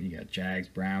 You got Jags,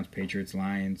 Browns, Patriots,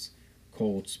 Lions,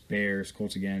 Colts, Bears,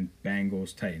 Colts again,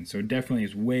 Bengals, Titans. So it definitely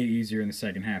is way easier in the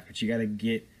second half, but you got to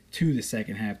get to the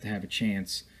second half to have a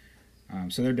chance.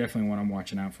 So they're definitely one I'm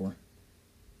watching out for.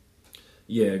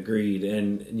 Yeah, agreed.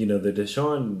 And the the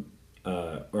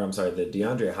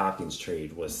DeAndre Hopkins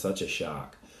trade was such a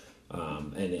shock.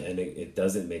 And it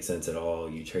doesn't make sense at all.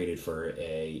 You traded for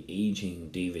a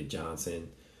aging David Johnson,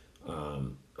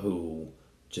 who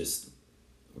just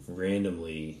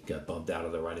randomly got bumped out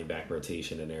of the running back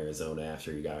rotation in Arizona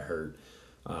after he got hurt.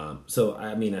 So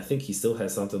I mean, I think he still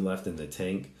has something left in the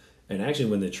tank. And actually,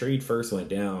 when the trade first went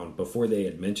down, before they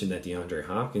had mentioned that DeAndre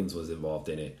Hopkins was involved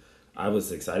in it, I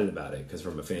was excited about it because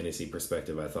from a fantasy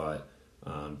perspective, I thought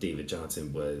David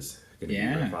Johnson was going to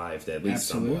be revived at least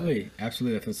absolutely. somewhat.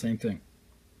 Absolutely, I thought the same thing.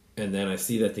 And then I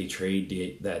see that they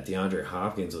that DeAndre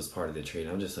Hopkins was part of the trade.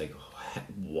 I'm just like,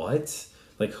 what?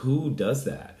 Like, who does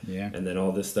that? Yeah. And then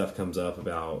all this stuff comes up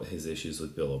about his issues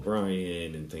with Bill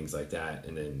O'Brien and things like that.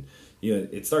 And then,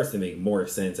 it starts to make more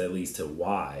sense, at least to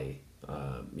why,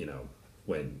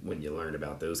 when you learn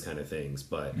about those kind of things.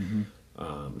 But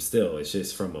still, it's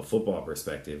just from a football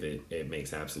perspective, it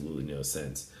makes absolutely no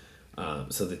sense.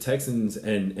 So the Texans,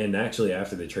 and actually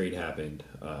after the trade happened,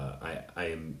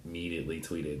 I immediately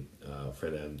tweeted for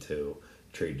them to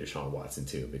trade Deshaun Watson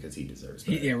too because he deserves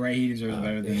better. Yeah, right. He deserves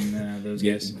better than those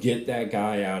guys. Get that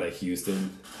guy out of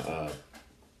Houston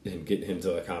and get him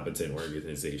to a competent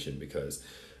organization because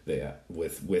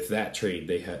with that trade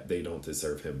they don't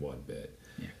deserve him one bit.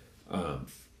 Yeah.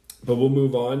 But we'll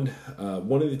move on.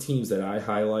 One of the teams that I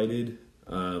highlighted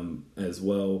as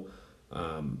well.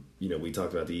 We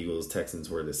talked about the Eagles. Texans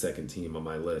were the second team on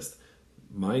my list.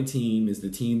 My team is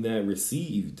the team that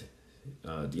received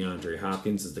DeAndre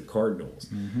Hopkins, is the Cardinals.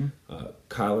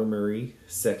 Kyler Murray,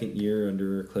 second year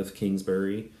under Cliff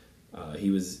Kingsbury. He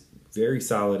was very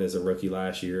solid as a rookie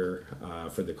last year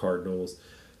for the Cardinals.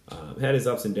 Had his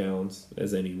ups and downs,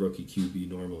 as any rookie QB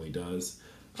normally does.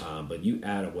 But you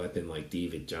add a weapon like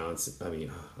DeAndre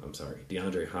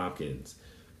Hopkins,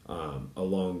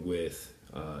 along with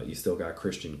you still got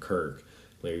Christian Kirk.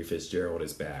 Larry Fitzgerald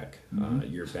is back.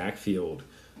 Your backfield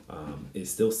is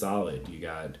still solid. You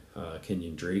got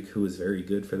Kenyon Drake, who was very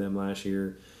good for them last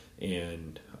year,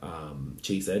 and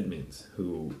Chase Edmonds,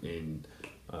 who in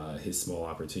his small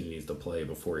opportunities to play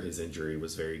before his injury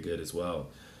was very good as well.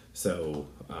 So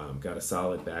got a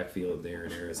solid backfield there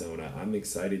in Arizona. I'm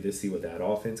excited to see what that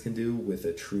offense can do with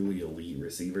a truly elite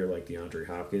receiver like DeAndre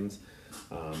Hopkins.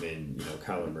 And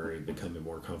Kyler Murray becoming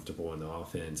more comfortable in the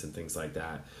offense and things like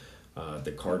that.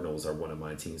 The Cardinals are one of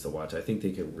my teams to watch. I think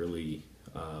they could really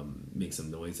make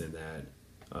some noise in that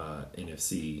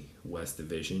NFC West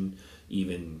division,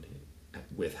 even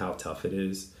with how tough it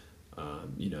is.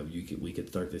 We could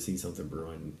start to see something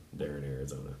brewing there in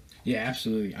Arizona. Yeah,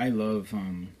 absolutely. I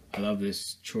love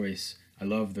this choice. I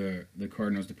love the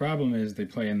Cardinals. The problem is they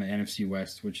play in the NFC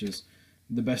West, which is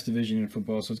the best division in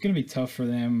football, so it's going to be tough for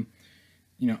them.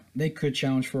 They could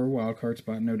challenge for a wild card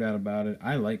spot, no doubt about it.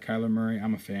 I like Kyler Murray.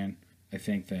 I'm a fan. I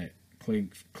think that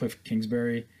Cliff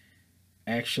Kingsbury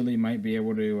actually might be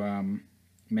able to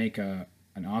make an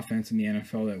offense in the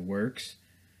NFL that works.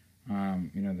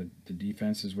 The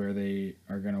defense is where they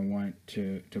are going to want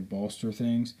to bolster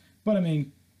things. But,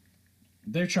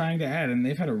 they're trying to add, and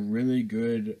they've had a really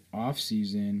good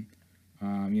offseason.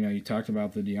 You talked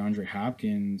about the DeAndre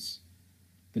Hopkins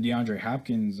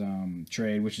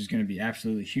trade, which is going to be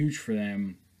absolutely huge for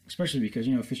them, especially because,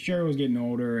 Fitzgerald was getting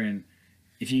older, and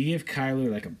if you give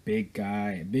Kyler like a big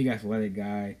guy, a big athletic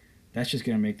guy, that's just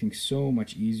going to make things so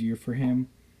much easier for him,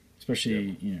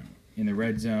 especially, in the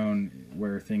red zone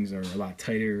where things are a lot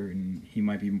tighter and he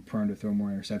might be prone to throw more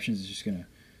interceptions. It's just going to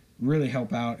really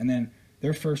help out. And then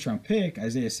their first-round pick,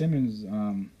 Isaiah Simmons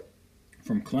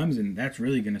from Clemson, that's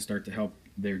really going to start to help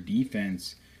their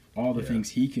defense. All the things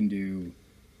he can do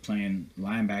playing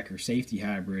linebacker, safety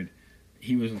hybrid.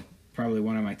 He was probably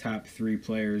one of my top 3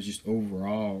 players just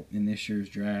overall in this year's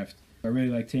draft. I really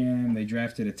liked him. They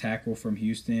drafted a tackle from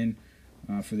Houston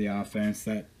for the offense.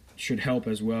 That should help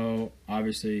as well.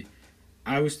 Obviously,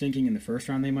 I was thinking in the first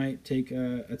round they might take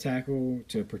a tackle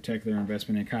to protect their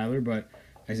investment in Kyler, but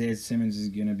Isaiah Simmons is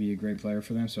going to be a great player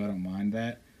for them, so I don't mind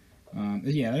that.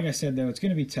 Like I said, though, it's going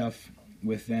to be tough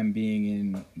with them being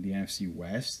in the NFC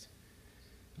West.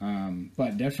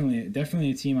 But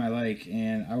definitely a team I like,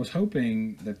 and I was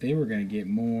hoping that they were going to get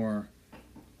more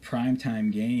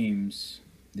primetime games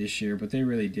this year, but they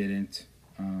really didn't.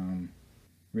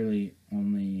 Really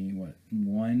only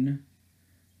one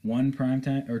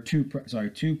primetime or two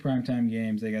primetime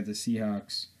games. They got the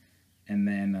Seahawks, and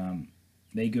then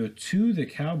they go to the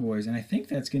Cowboys, and I think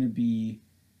that's going to be.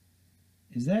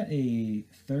 Is that a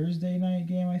Thursday night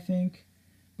game? I think,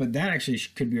 but that actually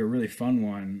could be a really fun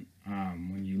one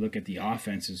when you look at the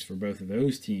offenses for both of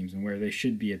those teams and where they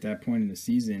should be at that point in the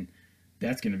season.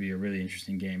 That's going to be a really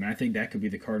interesting game, and I think that could be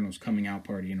the Cardinals' coming out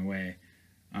party in a way.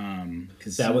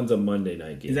 Because that one's a Monday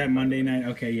night game. Is that Monday night?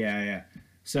 Okay, yeah.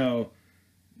 So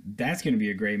that's going to be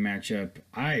a great matchup.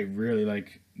 I really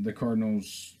like the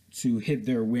Cardinals to hit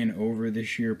their win over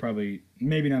this year. Probably,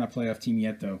 maybe not a playoff team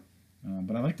yet, though.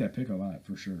 But I like that pick a lot,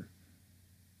 for sure.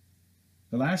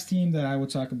 The last team that I will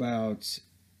talk about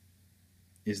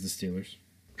is the Steelers.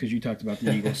 Because you talked about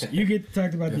the Eagles. You get to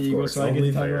talk about the Eagles, so I get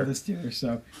to talk about the Steelers.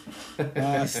 So,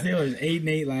 Steelers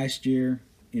 8-8 last year.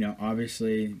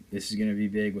 Obviously, this is going to be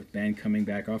big with Ben coming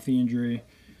back off the injury.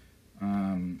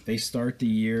 They start the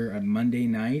year on Monday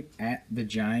night at the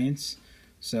Giants.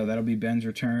 So that'll be Ben's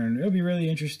return. It'll be really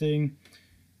interesting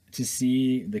to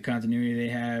see the continuity they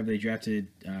have. They drafted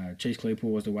Chase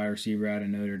Claypool was the wide receiver out of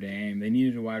Notre Dame. They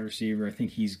needed a wide receiver. I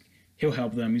think he'll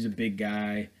help them. He's a big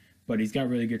guy, but he's got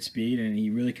really good speed, and he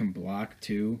really can block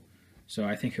too. So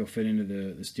I think he'll fit into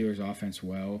the Steelers' offense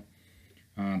well.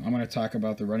 I'm going to talk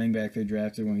about the running back they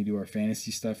drafted when we do our fantasy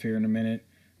stuff here in a minute,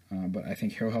 but I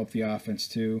think he'll help the offense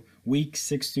too. Week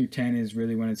 6 through 10 is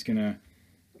really when it's going to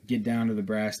get down to the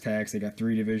brass tacks. They got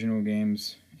 3 divisional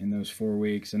games in those 4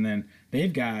 weeks, and then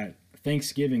they've got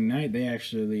Thanksgiving night. They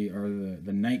actually are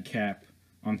the nightcap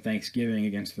on Thanksgiving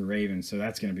against the Ravens, so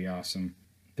that's going to be awesome.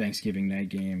 Thanksgiving night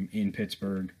game in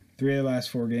Pittsburgh. 3 of the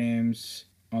last 4 games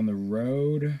on the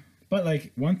road, but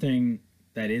one thing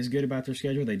that is good about their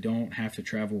schedule, they don't have to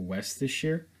travel west this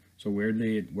year. So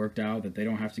weirdly, it worked out that they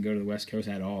don't have to go to the West Coast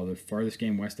at all. The farthest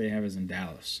game west they have is in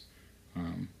Dallas.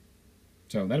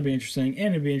 So that'll be interesting.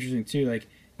 And it'll be interesting, too,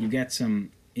 you've got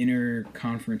some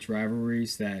inter-conference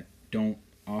rivalries that don't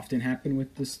often happen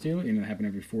with the Steelers. They happen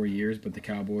every 4 years, but the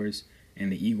Cowboys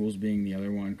and the Eagles being the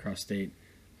other one, cross-state.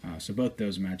 So both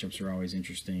those matchups are always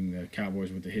interesting. The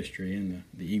Cowboys with the history and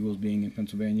the Eagles being in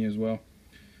Pennsylvania as well.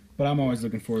 But I'm always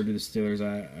looking forward to the Steelers.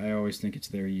 I always think it's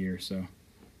their year. So,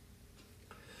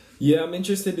 yeah, I'm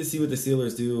interested to see what the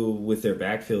Steelers do with their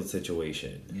backfield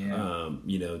situation.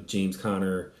 Yeah. James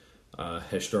Conner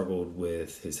has struggled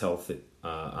with his health,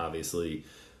 obviously,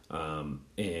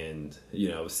 and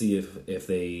see if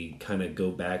they kind of go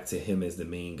back to him as the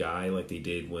main guy like they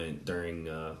did during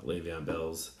Le'Veon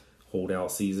Bell's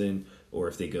holdout season, or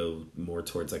if they go more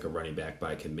towards a running back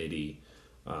by committee.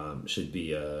 Should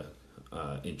be a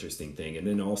interesting thing. And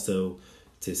then also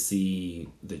to see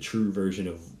the true version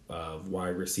of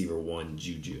wide receiver 1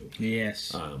 Juju.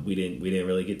 Yes. We didn't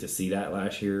really get to see that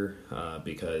last year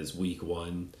because week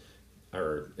 1,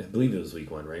 or I believe it was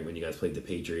week 1, right, when you guys played the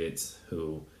Patriots,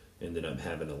 who ended up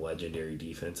having a legendary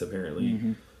defense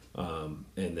apparently. Mm-hmm.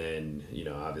 And then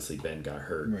obviously Ben got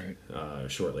hurt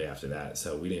shortly after that,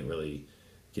 so we didn't really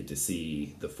get to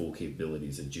see the full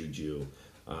capabilities of Juju.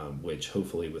 Which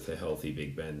hopefully with a healthy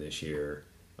Big Ben this year,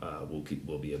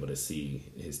 we'll be able to see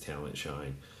his talent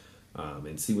shine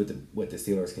and see what the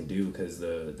Steelers can do, because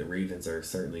the Ravens are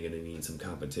certainly going to need some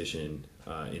competition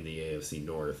in the AFC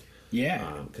North.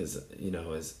 Yeah. Because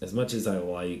as much as I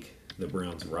like the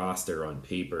Browns roster on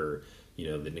paper,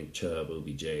 the Nick Chubb,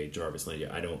 OBJ, Jarvis Landry,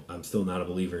 I'm still not a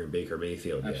believer in Baker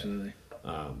Mayfield yet. Absolutely.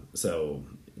 So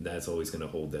that's always going to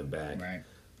hold them back. Right.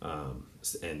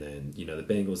 And then, the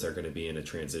Bengals are going to be in a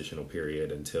transitional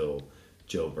period until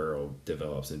Joe Burrow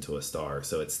develops into a star.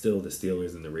 So it's still the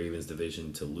Steelers and the Ravens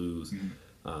division to lose.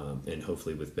 Mm-hmm. And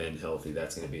hopefully with Ben healthy,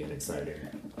 that's going to be an exciting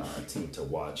team to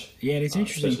watch. Yeah, and it's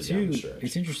interesting, too.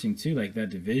 It's interesting, too, that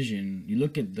division. You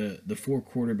look at the 4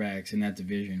 quarterbacks in that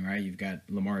division, right? You've got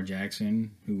Lamar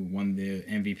Jackson, who won the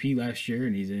MVP last year,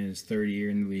 and he's in his 3rd year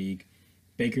in the league.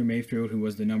 Baker Mayfield, who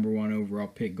was the number 1 overall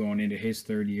pick going into his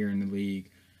 3rd year in the league.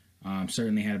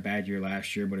 Certainly had a bad year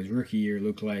last year, but his rookie year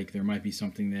looked like there might be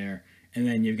something there. And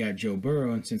then you've got Joe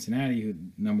Burrow in Cincinnati, who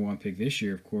number 1 pick this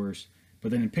year, of course. But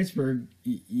then in Pittsburgh,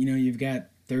 you've got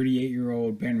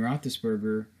 38-year-old Ben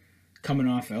Roethlisberger coming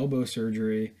off elbow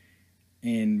surgery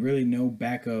and really no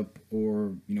backup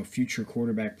or future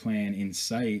quarterback plan in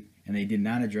sight. And they did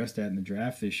not address that in the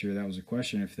draft this year. That was a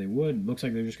question if they would. Looks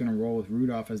like they're just going to roll with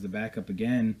Rudolph as the backup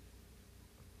again.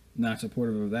 Not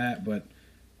supportive of that, but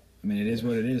it is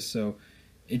what it is. So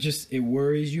it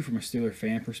worries you from a Steeler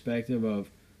fan perspective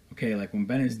of, okay, like when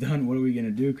Ben is done, what are we going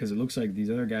to do? Because it looks like these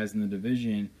other guys in the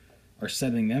division are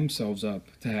setting themselves up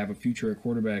to have a future at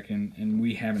quarterback, and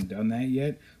we haven't done that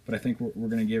yet. But I think we're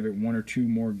going to give it one or two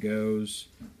more goes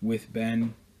with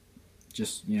Ben.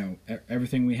 Just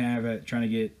everything we have at trying to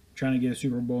get a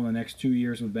Super Bowl in the next 2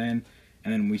 years with Ben,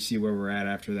 and then we see where we're at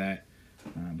after that.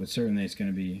 But certainly it's going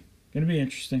to be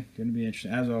interesting. Going to be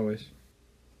interesting as always.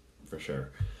 For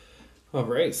sure. All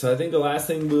right, so I think the last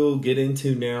thing we'll get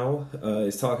into now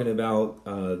is talking about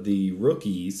the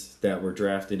rookies that were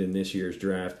drafted in this year's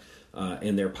draft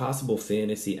and their possible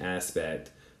fantasy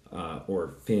aspect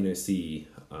or fantasy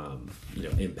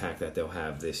impact that they'll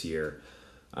have this year.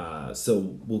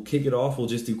 So we'll kick it off. We'll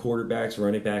just do quarterbacks,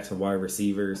 running backs, and wide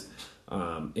receivers.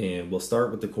 And we'll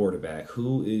start with the quarterback.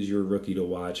 Who is your rookie to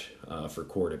watch for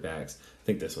quarterbacks? I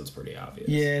think this one's pretty obvious.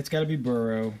 Yeah, it's got to be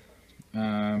Burrow.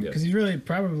 Because he's really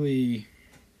probably,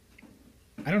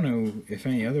 I don't know if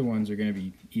any other ones are going to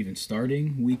be even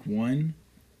starting week one.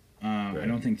 Right. I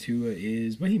don't think Tua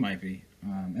is, but he might be.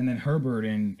 And then Herbert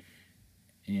in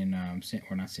not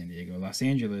San Diego, Los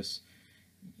Angeles,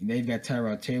 they've got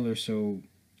Tyrod Taylor, so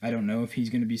I don't know if he's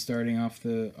going to be starting off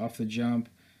the jump.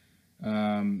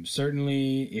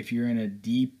 Certainly, if you're in a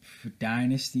deep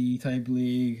dynasty type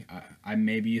league, I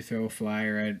maybe you throw a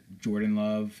flyer at Jordan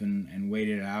Love and wait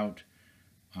it out.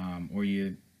 Or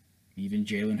you even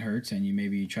Jalen Hurts, and you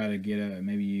maybe try to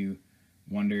maybe you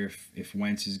wonder if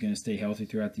Wentz is going to stay healthy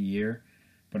throughout the year.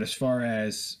 But as far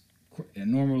as a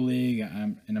normal league,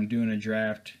 I'm doing a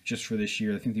draft just for this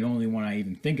year, I think the only one I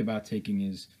even think about taking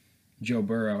is Joe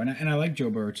Burrow, and I like Joe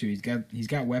Burrow too. He's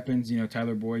got weapons,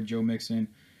 Tyler Boyd, Joe Mixon,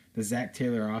 the Zach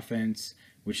Taylor offense,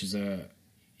 which is a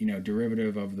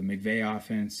derivative of the McVay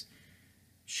offense,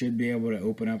 should be able to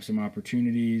open up some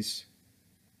opportunities.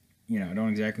 I don't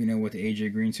exactly know what the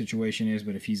AJ Green situation is,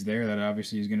 but if he's there, that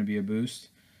obviously is going to be a boost.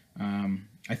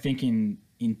 I think in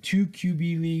two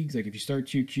QB leagues, like if you start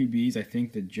two QBs, I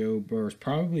think that Joe Burrow is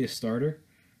probably a starter,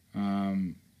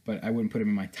 but I wouldn't put him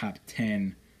in my top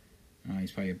 10.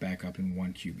 He's probably a backup in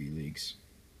one QB leagues.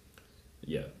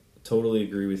 Yeah, totally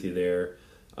agree with you there.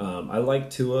 I like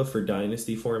Tua for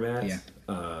dynasty formats,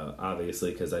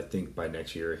 obviously, because I think by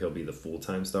next year he'll be the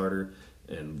full-time starter.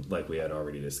 And like we had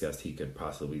already discussed, he could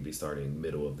possibly be starting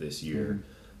middle of this year.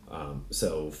 Mm-hmm.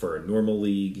 So for a normal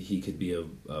league, he could be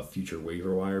a future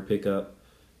waiver wire pickup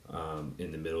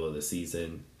in the middle of the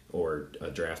season, or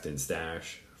a draft and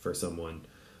stash for someone.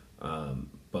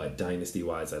 But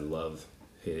dynasty-wise, I love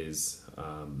his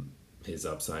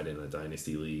upside in a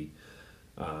dynasty league.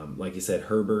 Like you said,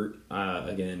 Herbert,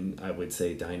 again, I would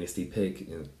say dynasty pick.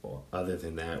 Other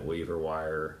than that, waiver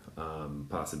wire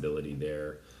possibility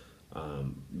there.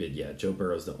 But yeah, Joe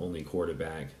Burrow's the only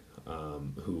quarterback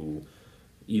who,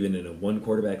 even in a one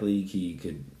quarterback league,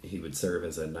 he would serve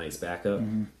as a nice backup.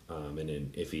 Mm-hmm. And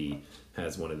then if he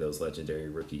has one of those legendary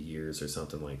rookie years or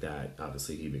something like that,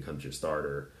 obviously he becomes your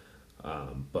starter.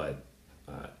 But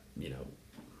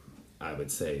I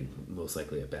would say most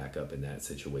likely a backup in that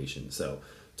situation. So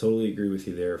totally agree with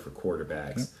you there for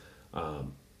quarterbacks. Okay.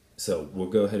 So we'll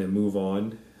go ahead and move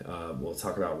on. We'll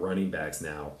talk about running backs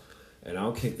now. And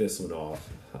I'll kick this one off.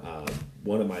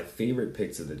 One of my favorite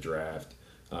picks of the draft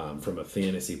from a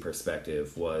fantasy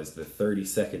perspective was the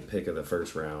 32nd pick of the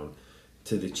first round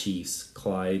to the Chiefs,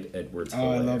 Clyde Edwards-Helaire.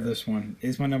 Oh, I love this one.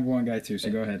 He's my number one guy too,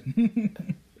 so go ahead.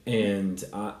 And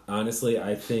honestly,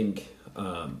 I think,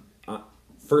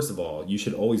 first of all, you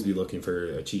should always be looking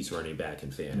for a Chiefs running back in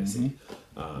fantasy.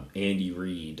 Mm-hmm. Andy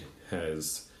Reid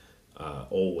has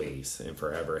always and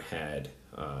forever had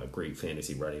great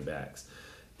fantasy running backs.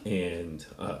 And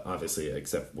obviously,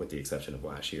 except with the exception of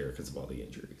last year because of all the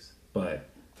injuries. But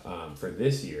for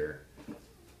this year,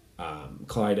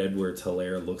 Clyde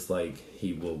Edwards-Helaire looks like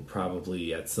he will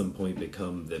probably at some point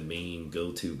become the main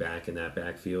go-to back in that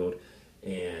backfield.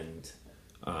 And,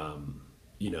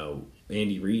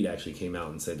 Andy Reid actually came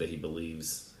out and said that he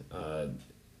believes,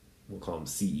 we'll call him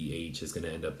CEH, is going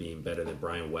to end up being better than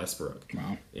Brian Westbrook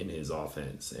in his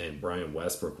offense. And Brian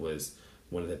Westbrook was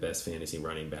one of the best fantasy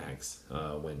running backs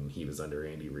when he was under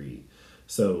Andy Reid.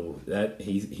 So that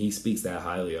he speaks that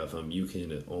highly of him. You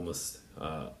can almost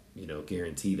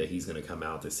guarantee that he's going to come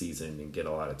out this season and get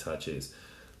a lot of touches.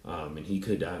 And he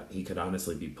could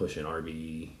honestly be pushing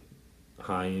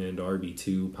high end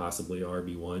RB2, possibly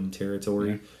RB1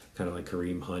 territory, kind of like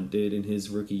Kareem Hunt did in his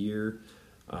rookie year.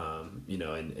 And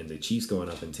the Chiefs going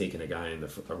up and taking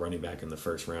a running back in the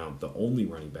first round, the only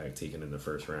running back taken in the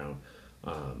first round,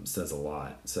 says a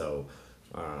lot. So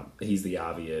he's the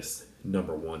obvious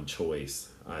number one choice,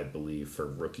 I believe, for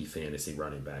rookie fantasy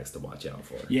running backs to watch out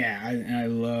for. Yeah, I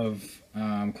love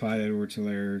Clyde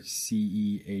Edwards-Helaire,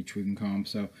 CEH we can call him.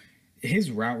 So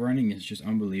his route running is just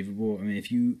unbelievable. I mean,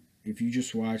 if you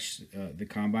just watched the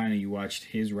combine and you watched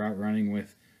his route running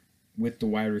with the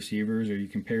wide receivers, or you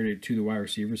compared it to the wide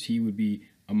receivers, he would be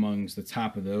amongst the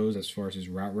top of those as far as his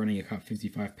route running. He caught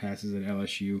 55 passes at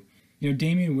LSU.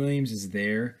 Damian Williams is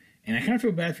there, and I kind of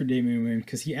feel bad for Damian Williams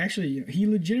because he actually, he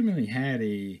legitimately had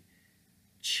a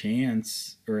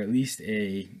chance, or at least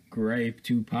a gripe,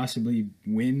 to possibly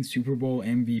win Super Bowl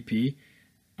MVP.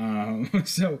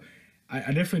 So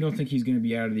I definitely don't think he's going to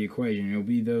be out of the equation. It'll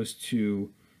be those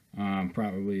two,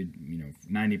 probably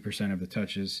 90% of the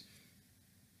touches.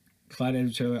 Clyde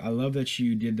Edwards-Helaire, I love that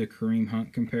you did the Kareem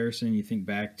Hunt comparison. You think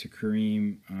back to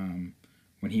Kareem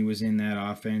when he was in that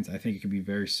offense. I think it could be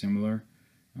very similar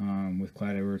with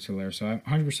Clyde Edwards-Helaire. So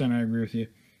 100% I agree with you.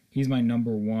 He's my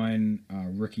number one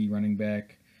rookie running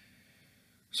back.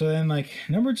 So then,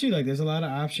 number two, there's a lot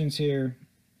of options here.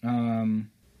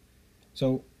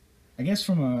 So I guess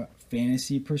from a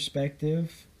fantasy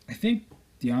perspective, I think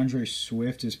DeAndre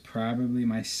Swift is probably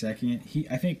my second.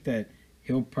 I think that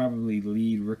he'll probably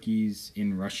lead rookies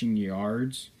in rushing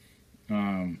yards.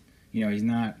 He's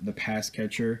not the pass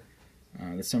catcher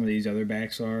that some of these other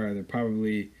backs are.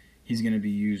 He's going to be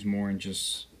used more in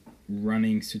just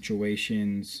running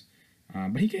situations.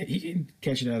 But he can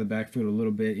catch it out of the backfield a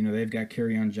little bit. They've got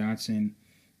Kerryon Johnson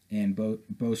and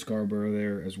Bo Scarborough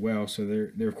there as well. So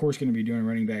they're of course going to be doing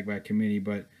running back by committee,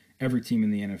 but every team in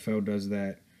the NFL does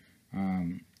that.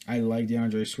 I like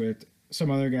DeAndre Swift. Some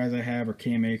other guys I have are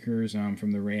Cam Akers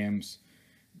from the Rams.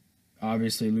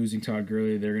 Obviously, losing Todd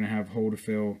Gurley, they're going to have hole to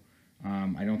fill.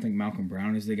 I don't think Malcolm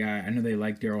Brown is the guy. I know they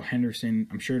like Darrell Henderson.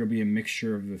 I'm sure it'll be a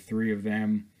mixture of the three of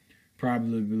them.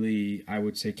 Probably, I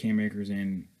would say Cam Akers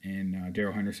and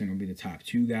Darrell Henderson will be the top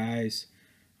two guys.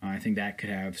 I think that could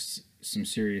have some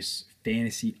serious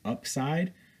fantasy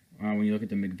upside when you look at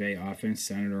the McVay offense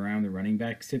centered around the running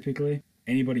backs typically.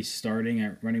 Anybody starting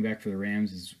at running back for the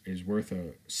Rams is worth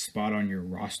a spot on your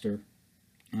roster.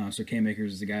 So Cam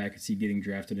Akers is a guy I could see getting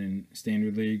drafted in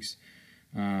standard leagues.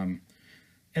 And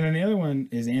then the other one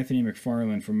is Anthony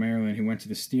McFarland from Maryland, who went to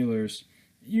the Steelers.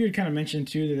 You had kind of mentioned,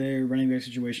 too, that they're running back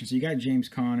situation. So you got James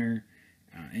Conner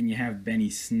and you have Benny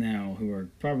Snell, who are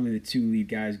probably the two lead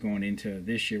guys going into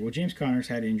this year. Well, James Conner's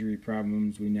had injury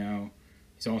problems, we know.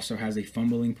 He also has a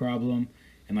fumbling problem.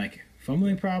 And,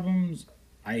 fumbling problems,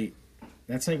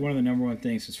 that's, one of the number one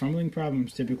things. Because fumbling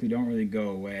problems typically don't really go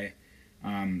away.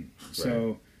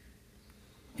 So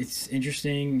it's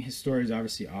interesting. His story is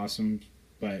obviously awesome.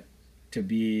 But to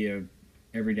be a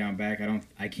every down back,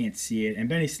 I can't see it. And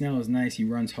Benny Snell is nice. He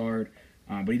runs hard.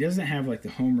 But he doesn't have the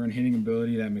home run hitting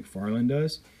ability that McFarland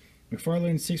does.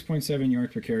 McFarland's 6.7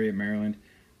 yards per carry at Maryland.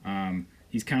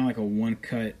 He's kind of like a one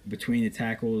cut between the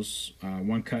tackles,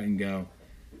 one cut and go.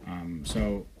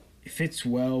 So it fits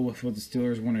well with what the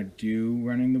Steelers want to do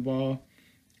running the ball.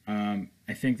 I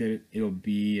think that it'll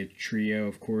be a trio,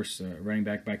 of course, running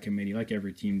back by committee, like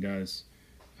every team does.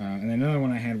 And then another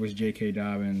one I had was J.K.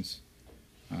 Dobbins.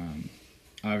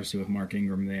 Obviously, with Mark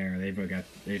Ingram there, they've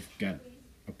got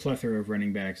a plethora of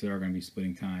running backs that are going to be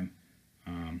splitting time.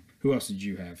 Who else did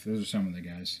you have? Those are some of the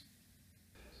guys.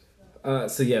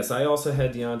 So yes, I also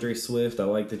had DeAndre Swift. I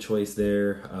like the choice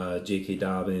there. J.K.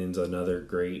 Dobbins, another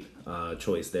great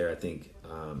choice there. I think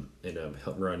in a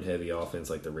run-heavy offense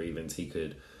like the Ravens, he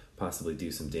could possibly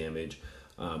do some damage.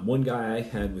 One guy I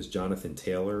had was Jonathan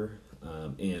Taylor,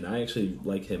 and I actually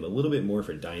like him a little bit more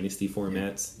for dynasty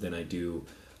formats than I do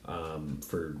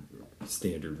for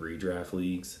standard redraft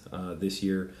leagues this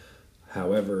year.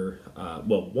 However,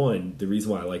 the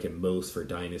reason why I like him most for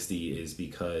dynasty is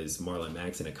because Marlon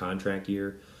Mack's in a contract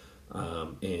year,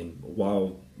 and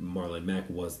while Marlon Mack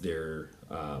was their,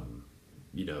 kind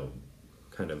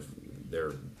of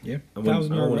their, I don't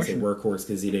want to say workhorse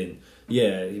because he didn't.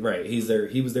 Yeah, right.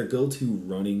 He was their go-to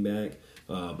running back,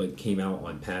 but came out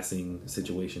on passing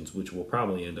situations, which will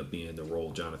probably end up being the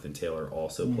role Jonathan Taylor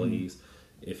also plays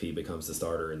if he becomes the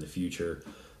starter in the future.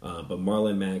 But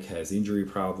Marlon Mack has injury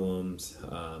problems.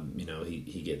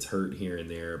 He gets hurt here and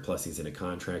there. Plus, he's in a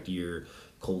contract year.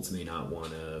 Colts may not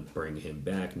want to bring him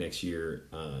back next year,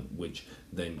 which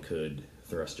then could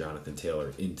thrust Jonathan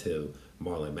Taylor into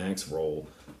Marlon Mack's role,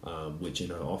 which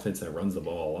in an offense that runs the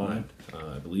ball a lot,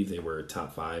 I believe they were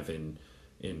top 5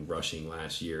 in rushing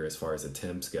last year as far as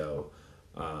attempts go.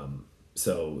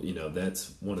 So,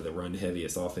 that's one of the run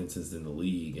heaviest offenses in the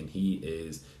league, and he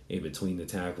is a between the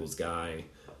tackles guy.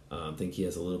 I think he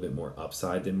has a little bit more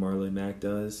upside than Marlon Mack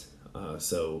does.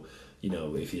 So,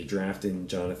 if you draft in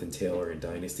Jonathan Taylor in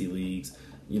dynasty leagues,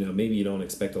 maybe you don't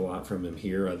expect a lot from him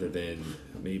here other than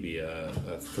maybe a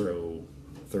throw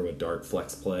a dart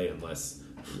flex play, unless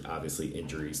obviously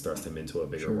injury starts him into a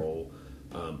bigger role.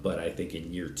 But I think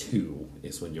in year 2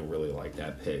 is when you'll really like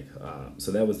that pick.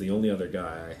 So that was the only other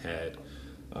guy I had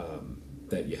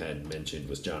that you had mentioned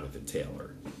was Jonathan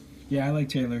Taylor. Yeah, I like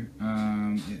Taylor.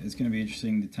 It's going to be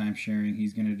interesting the time sharing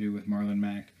he's going to do with Marlon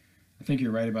Mack. I think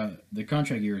you're right about the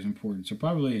contract year is important. So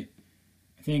probably,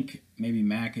 I think maybe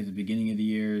Mack at the beginning of the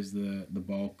year is the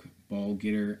bulk ball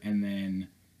getter, and then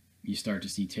you start to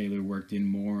see Taylor worked in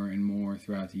more and more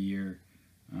throughout the year.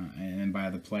 And then by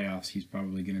the playoffs, he's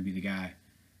probably going to be the guy.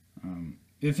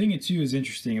 The thing, too, is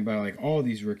interesting about like all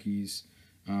these rookies,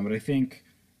 but I think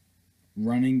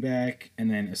running back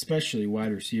and then especially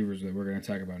wide receivers that we're going to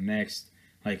talk about next,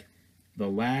 like the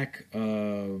lack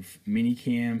of mini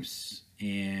camps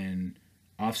and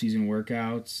off-season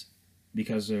workouts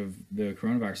because of the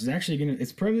coronavirus is actually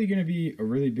it's probably going to be a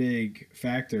really big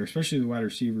factor, especially the wide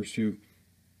receivers who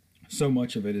so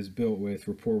much of it is built with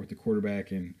rapport with the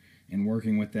quarterback and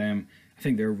working with them. I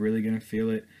think they're really going to feel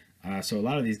it. So a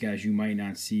lot of these guys you might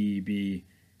not see be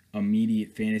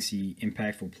immediate fantasy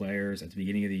impactful players at the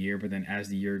beginning of the year, but then as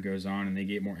the year goes on and they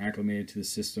get more acclimated to the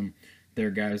system, they're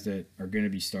guys that are going to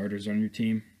be starters on your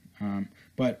team.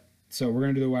 But so we're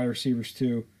going to do the wide receivers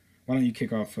too. Why don't you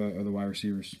kick off the wide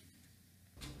receivers?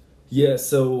 Yeah,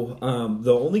 so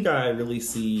the only guy I really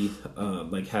see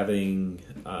like having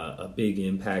a big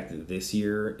impact this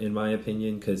year, in my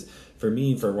opinion, because for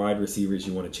me, for wide receivers,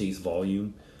 you want to chase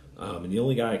volume. And the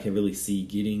only guy I can really see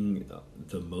getting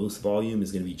the most volume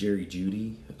is going to be Jerry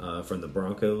Jeudy from the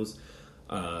Broncos.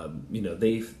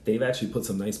 They've actually put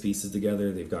some nice pieces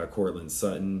together. They've got Cortland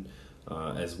Sutton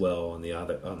as well on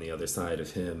the other side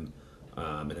of him,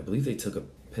 and I believe they took a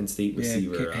Penn State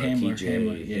receiver,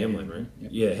 Hamlin, right?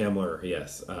 Yep. Yeah, Hamler,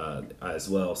 yes, as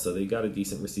well. So they got a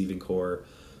decent receiving core.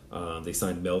 They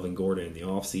signed Melvin Gordon in the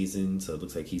offseason, so it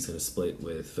looks like he's going to split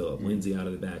with Phillip Lindsay out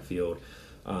of the backfield.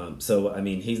 So, I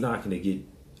mean, he's not going to get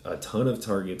a ton of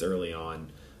targets early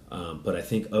on, but I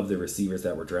think of the receivers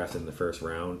that were drafted in the first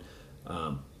round,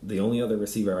 the only other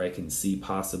receiver I can see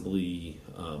possibly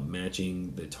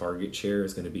matching the target share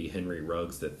is going to be Henry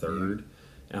Ruggs the third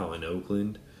out in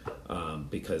Oakland,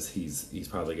 because he's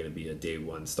probably going to be a day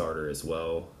one starter as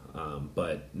well,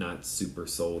 but not super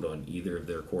sold on either of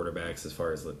their quarterbacks as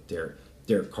far as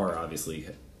Derek Carr obviously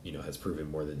has proven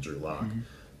more than Drew Lock.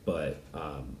 But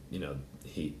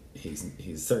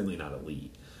he's certainly not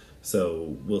elite.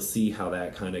 So we'll see how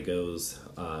that kind of goes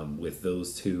with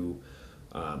those two.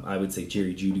 I would say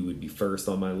Jerry Jeudy would be first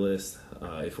on my list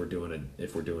if we're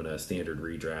doing a standard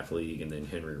redraft league, and then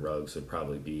Henry Ruggs would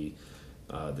probably be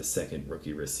the second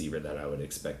rookie receiver that I would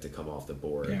expect to come off the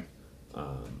board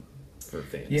for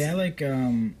fantasy. Yeah, I like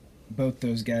both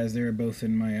those guys. They're both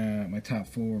in my top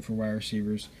 4 for wide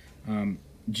receivers.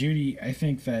 Jeudy, I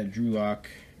think that Drew Lock.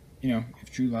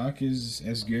 If Drew Lock is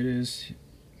as good as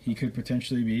he could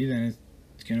potentially be, then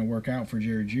it's going to work out for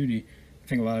Jerry Jeudy. I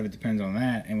think a lot of it depends on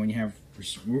that. And when you have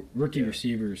rookie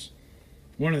receivers,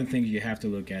 one of the things you have to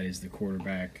look at is the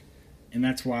quarterback. And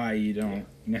that's why you don't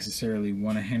necessarily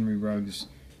want a Henry Ruggs.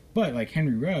 But like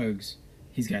Henry Ruggs,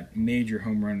 he's got major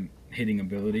home run hitting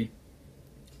ability.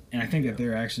 And I think that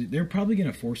they're probably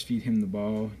going to force feed him the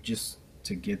ball just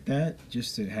to get that,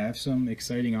 just to have some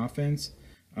exciting offense.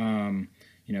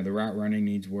 The route running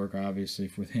needs work, obviously,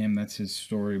 with him. That's his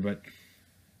story. But,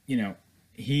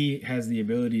 he has the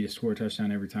ability to score a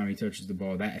touchdown every time he touches the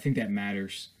ball. I think that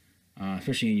matters,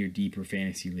 especially in your deeper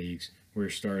fantasy leagues where you're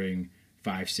starting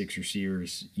 5-6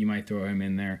 receivers. You might throw him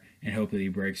in there and hope that he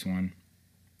breaks one,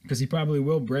 because he probably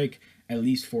will break at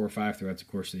least 4 or 5 throughout the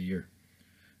course of the year.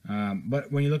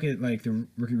 But when you look at like the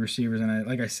rookie receivers, and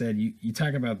like I said, you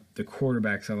talk about the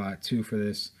quarterbacks a lot too for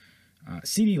this.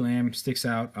 CeeDee Lamb sticks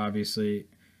out, obviously.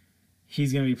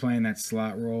 He's going to be playing that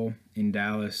slot role in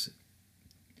Dallas.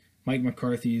 Mike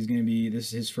McCarthy is going to be, this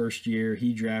is his first year.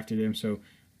 He drafted him, so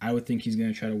I would think he's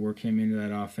going to try to work him into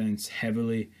that offense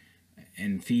heavily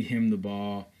and feed him the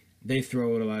ball. They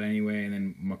throw it a lot anyway, and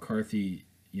then McCarthy,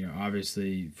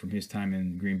 obviously from his time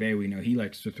in Green Bay, we know he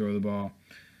likes to throw the ball.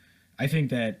 I think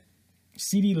that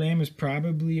CeeDee Lamb is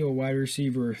probably a wide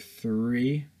receiver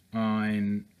 3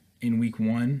 in week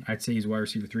 1. I'd say he's wide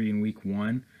receiver 3 in week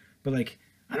 1. But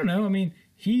I don't know. I mean,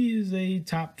 he is a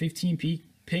top 15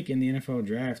 pick in the NFL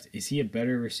draft. Is he a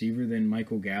better receiver than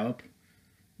Michael Gallup?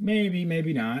 Maybe,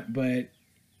 maybe not. But,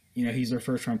 he's their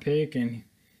first-round pick, and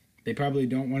they probably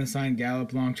don't want to sign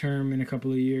Gallup long-term in a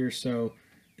couple of years, so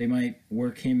they might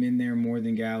work him in there more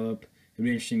than Gallup. it'll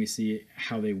be interesting to see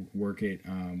how they work it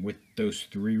with those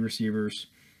three receivers.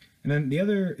 And then the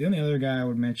only other guy I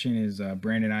would mention is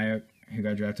Brandon Ayuk, who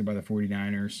got drafted by the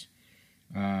 49ers.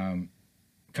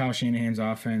 Kyle Shanahan's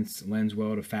offense lends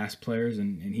well to fast players,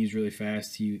 and he's really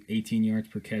fast. He 18 yards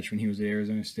per catch when he was at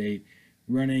Arizona State,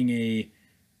 running a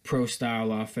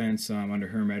pro-style offense under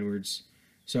Herm Edwards.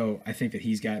 So I think that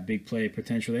he's got big play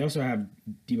potential. They also have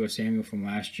Deebo Samuel from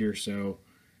last year,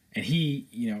 and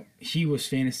he was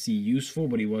fantasy useful,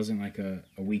 but he wasn't like a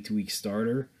week-to-week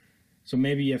starter. So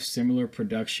maybe you have similar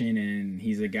production, and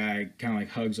he's a guy kind of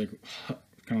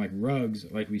like Ruggs,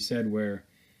 like we said, where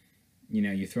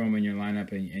you throw him in your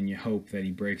lineup and you hope that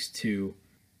he breaks two.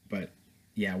 But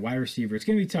yeah, wide receiver, it's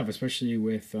going to be tough, especially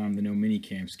with the no mini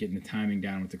camps, getting the timing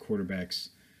down with the quarterbacks.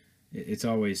 It's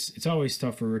always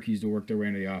tough for rookies to work their way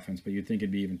into the offense, but you'd think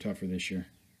it'd be even tougher this year.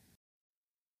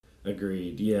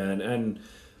 Agreed. Yeah, and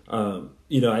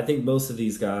I think most of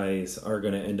these guys are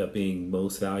going to end up being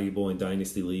most valuable in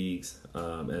dynasty leagues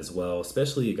as well,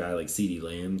 especially a guy like CeeDee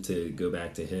Lamb, to go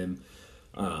back to him,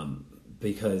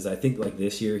 because I think like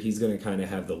this year he's going to kind of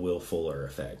have the Will Fuller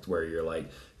effect, where you're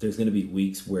like, there's going to be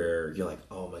weeks where you're like,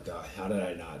 oh my God, how did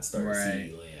I not start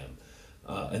CeeDee Lamb?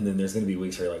 And then there's going to be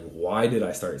weeks where you're like, why did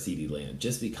I start CeeDee Lamb?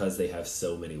 Just because they have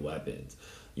so many weapons.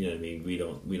 You know what I mean? We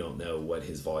don't know what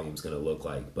his volume's going to look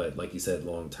like. But like you said,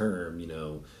 long term,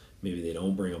 maybe they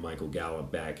don't bring a Michael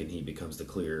Gallup back and he becomes the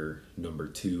clear number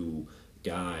 2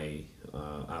 guy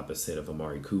opposite of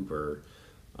Amari Cooper.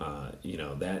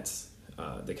 That's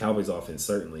the Cowboys offense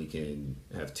certainly can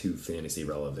have 2 fantasy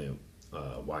relevant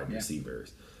wide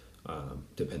receivers,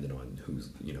 depending on who's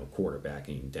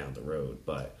quarterbacking down the road.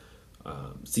 But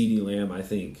CeeDee Lamb, I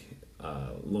think,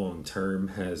 long term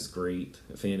has great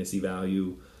fantasy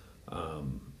value.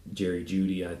 Jerry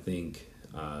Jeudy, I think,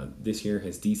 this year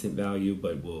has decent value,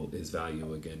 but his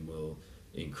value again will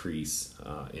increase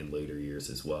in later years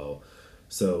as well.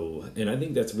 So, and I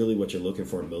think that's really what you're looking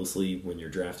for mostly when you're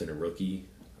drafting a rookie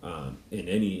in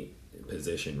any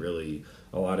position. Really,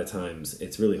 a lot of times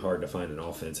it's really hard to find an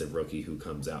offensive rookie who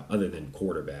comes out, other than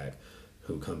quarterback,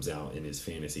 who comes out and is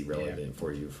fantasy relevant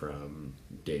for you from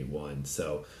day one.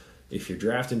 So if you're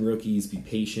drafting rookies, be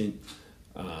patient,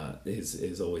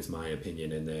 is always my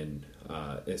opinion. And then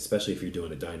especially if you're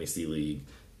doing a dynasty league,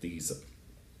 these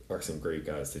are some great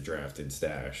guys to draft and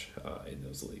stash in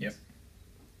those leagues. Yep.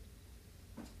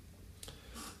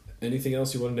 Anything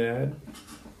else you wanted to add?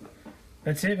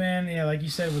 That's it, man. Yeah, like you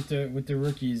said, with the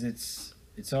rookies,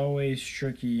 it's always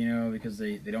tricky, because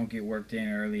they don't get worked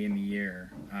in early in the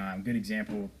year. Good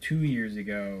example, 2 years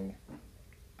ago,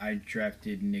 I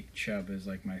drafted Nick Chubb as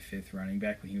like my 5th running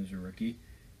back when he was a rookie,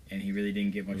 and he really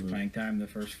didn't get much playing time the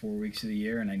first 4 weeks of the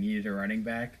year, and I needed a running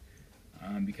back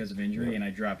because of injury, and I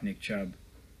dropped Nick Chubb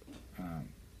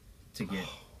to get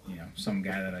some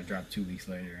guy that I dropped 2 weeks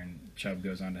later, and Chubb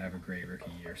goes on to have a great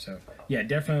rookie year. So yeah,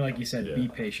 definitely, like you said, be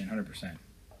patient, 100%.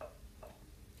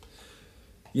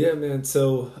 Yeah, man.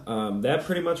 So that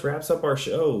pretty much wraps up our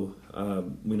show.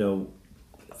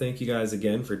 Thank you guys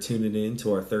again for tuning in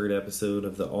to our 3rd episode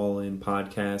of the All In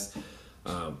podcast.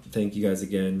 Thank you guys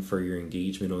again for your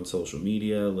engagement on social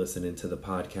media, listening to the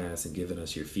podcast, and giving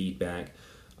us your feedback.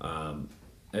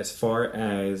 As far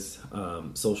as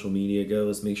social media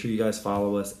goes, make sure you guys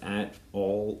follow us at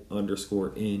all_in_pod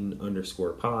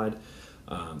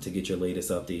to get your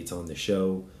latest updates on the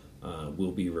show.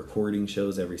 We'll be recording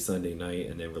shows every Sunday night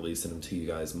and then releasing them to you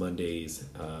guys Mondays,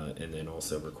 and then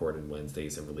also recording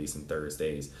Wednesdays and releasing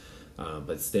Thursdays.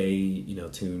 But stay,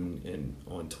 tuned and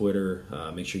on Twitter.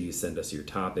 Make sure you send us your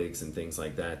topics and things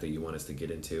like that you want us to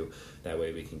get into. That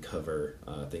way we can cover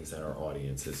things that our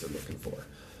audiences are looking for.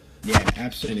 Yeah,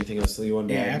 absolutely. Anything else that you want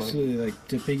to add, Mike? Absolutely. Like,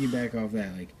 to piggyback off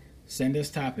that, like, send us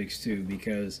topics too,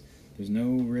 because there's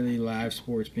no really live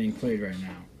sports being played right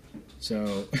now.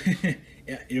 So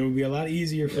it'll be a lot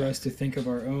easier for us to think of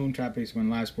our own topics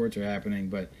when live sports are happening.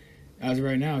 But as of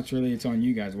right now, it's on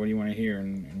you guys. What do you want to hear?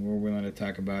 And we're willing to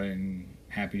talk about it and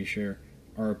happy to share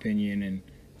our opinion and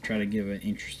try to give an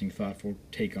interesting, thoughtful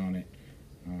take on it.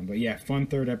 But yeah, fun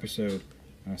 3rd episode.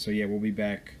 So yeah, we'll be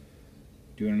back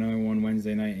doing another one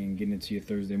Wednesday night and getting it to you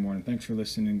Thursday morning. Thanks for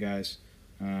listening, guys.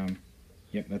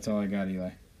 Yep, that's all I got,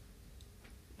 Eli.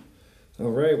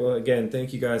 All right. Well, again,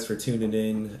 thank you guys for tuning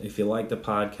in. If you like the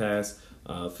podcast,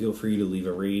 feel free to leave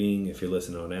a rating if you're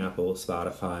listening on Apple,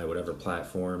 Spotify, whatever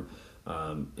platform,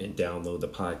 and download the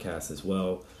podcast as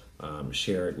well.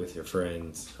 Share it with your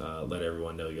friends. Let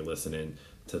everyone know you're listening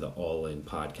to the All In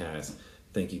podcast.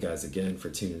 Thank you guys again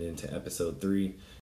for tuning in to episode 3.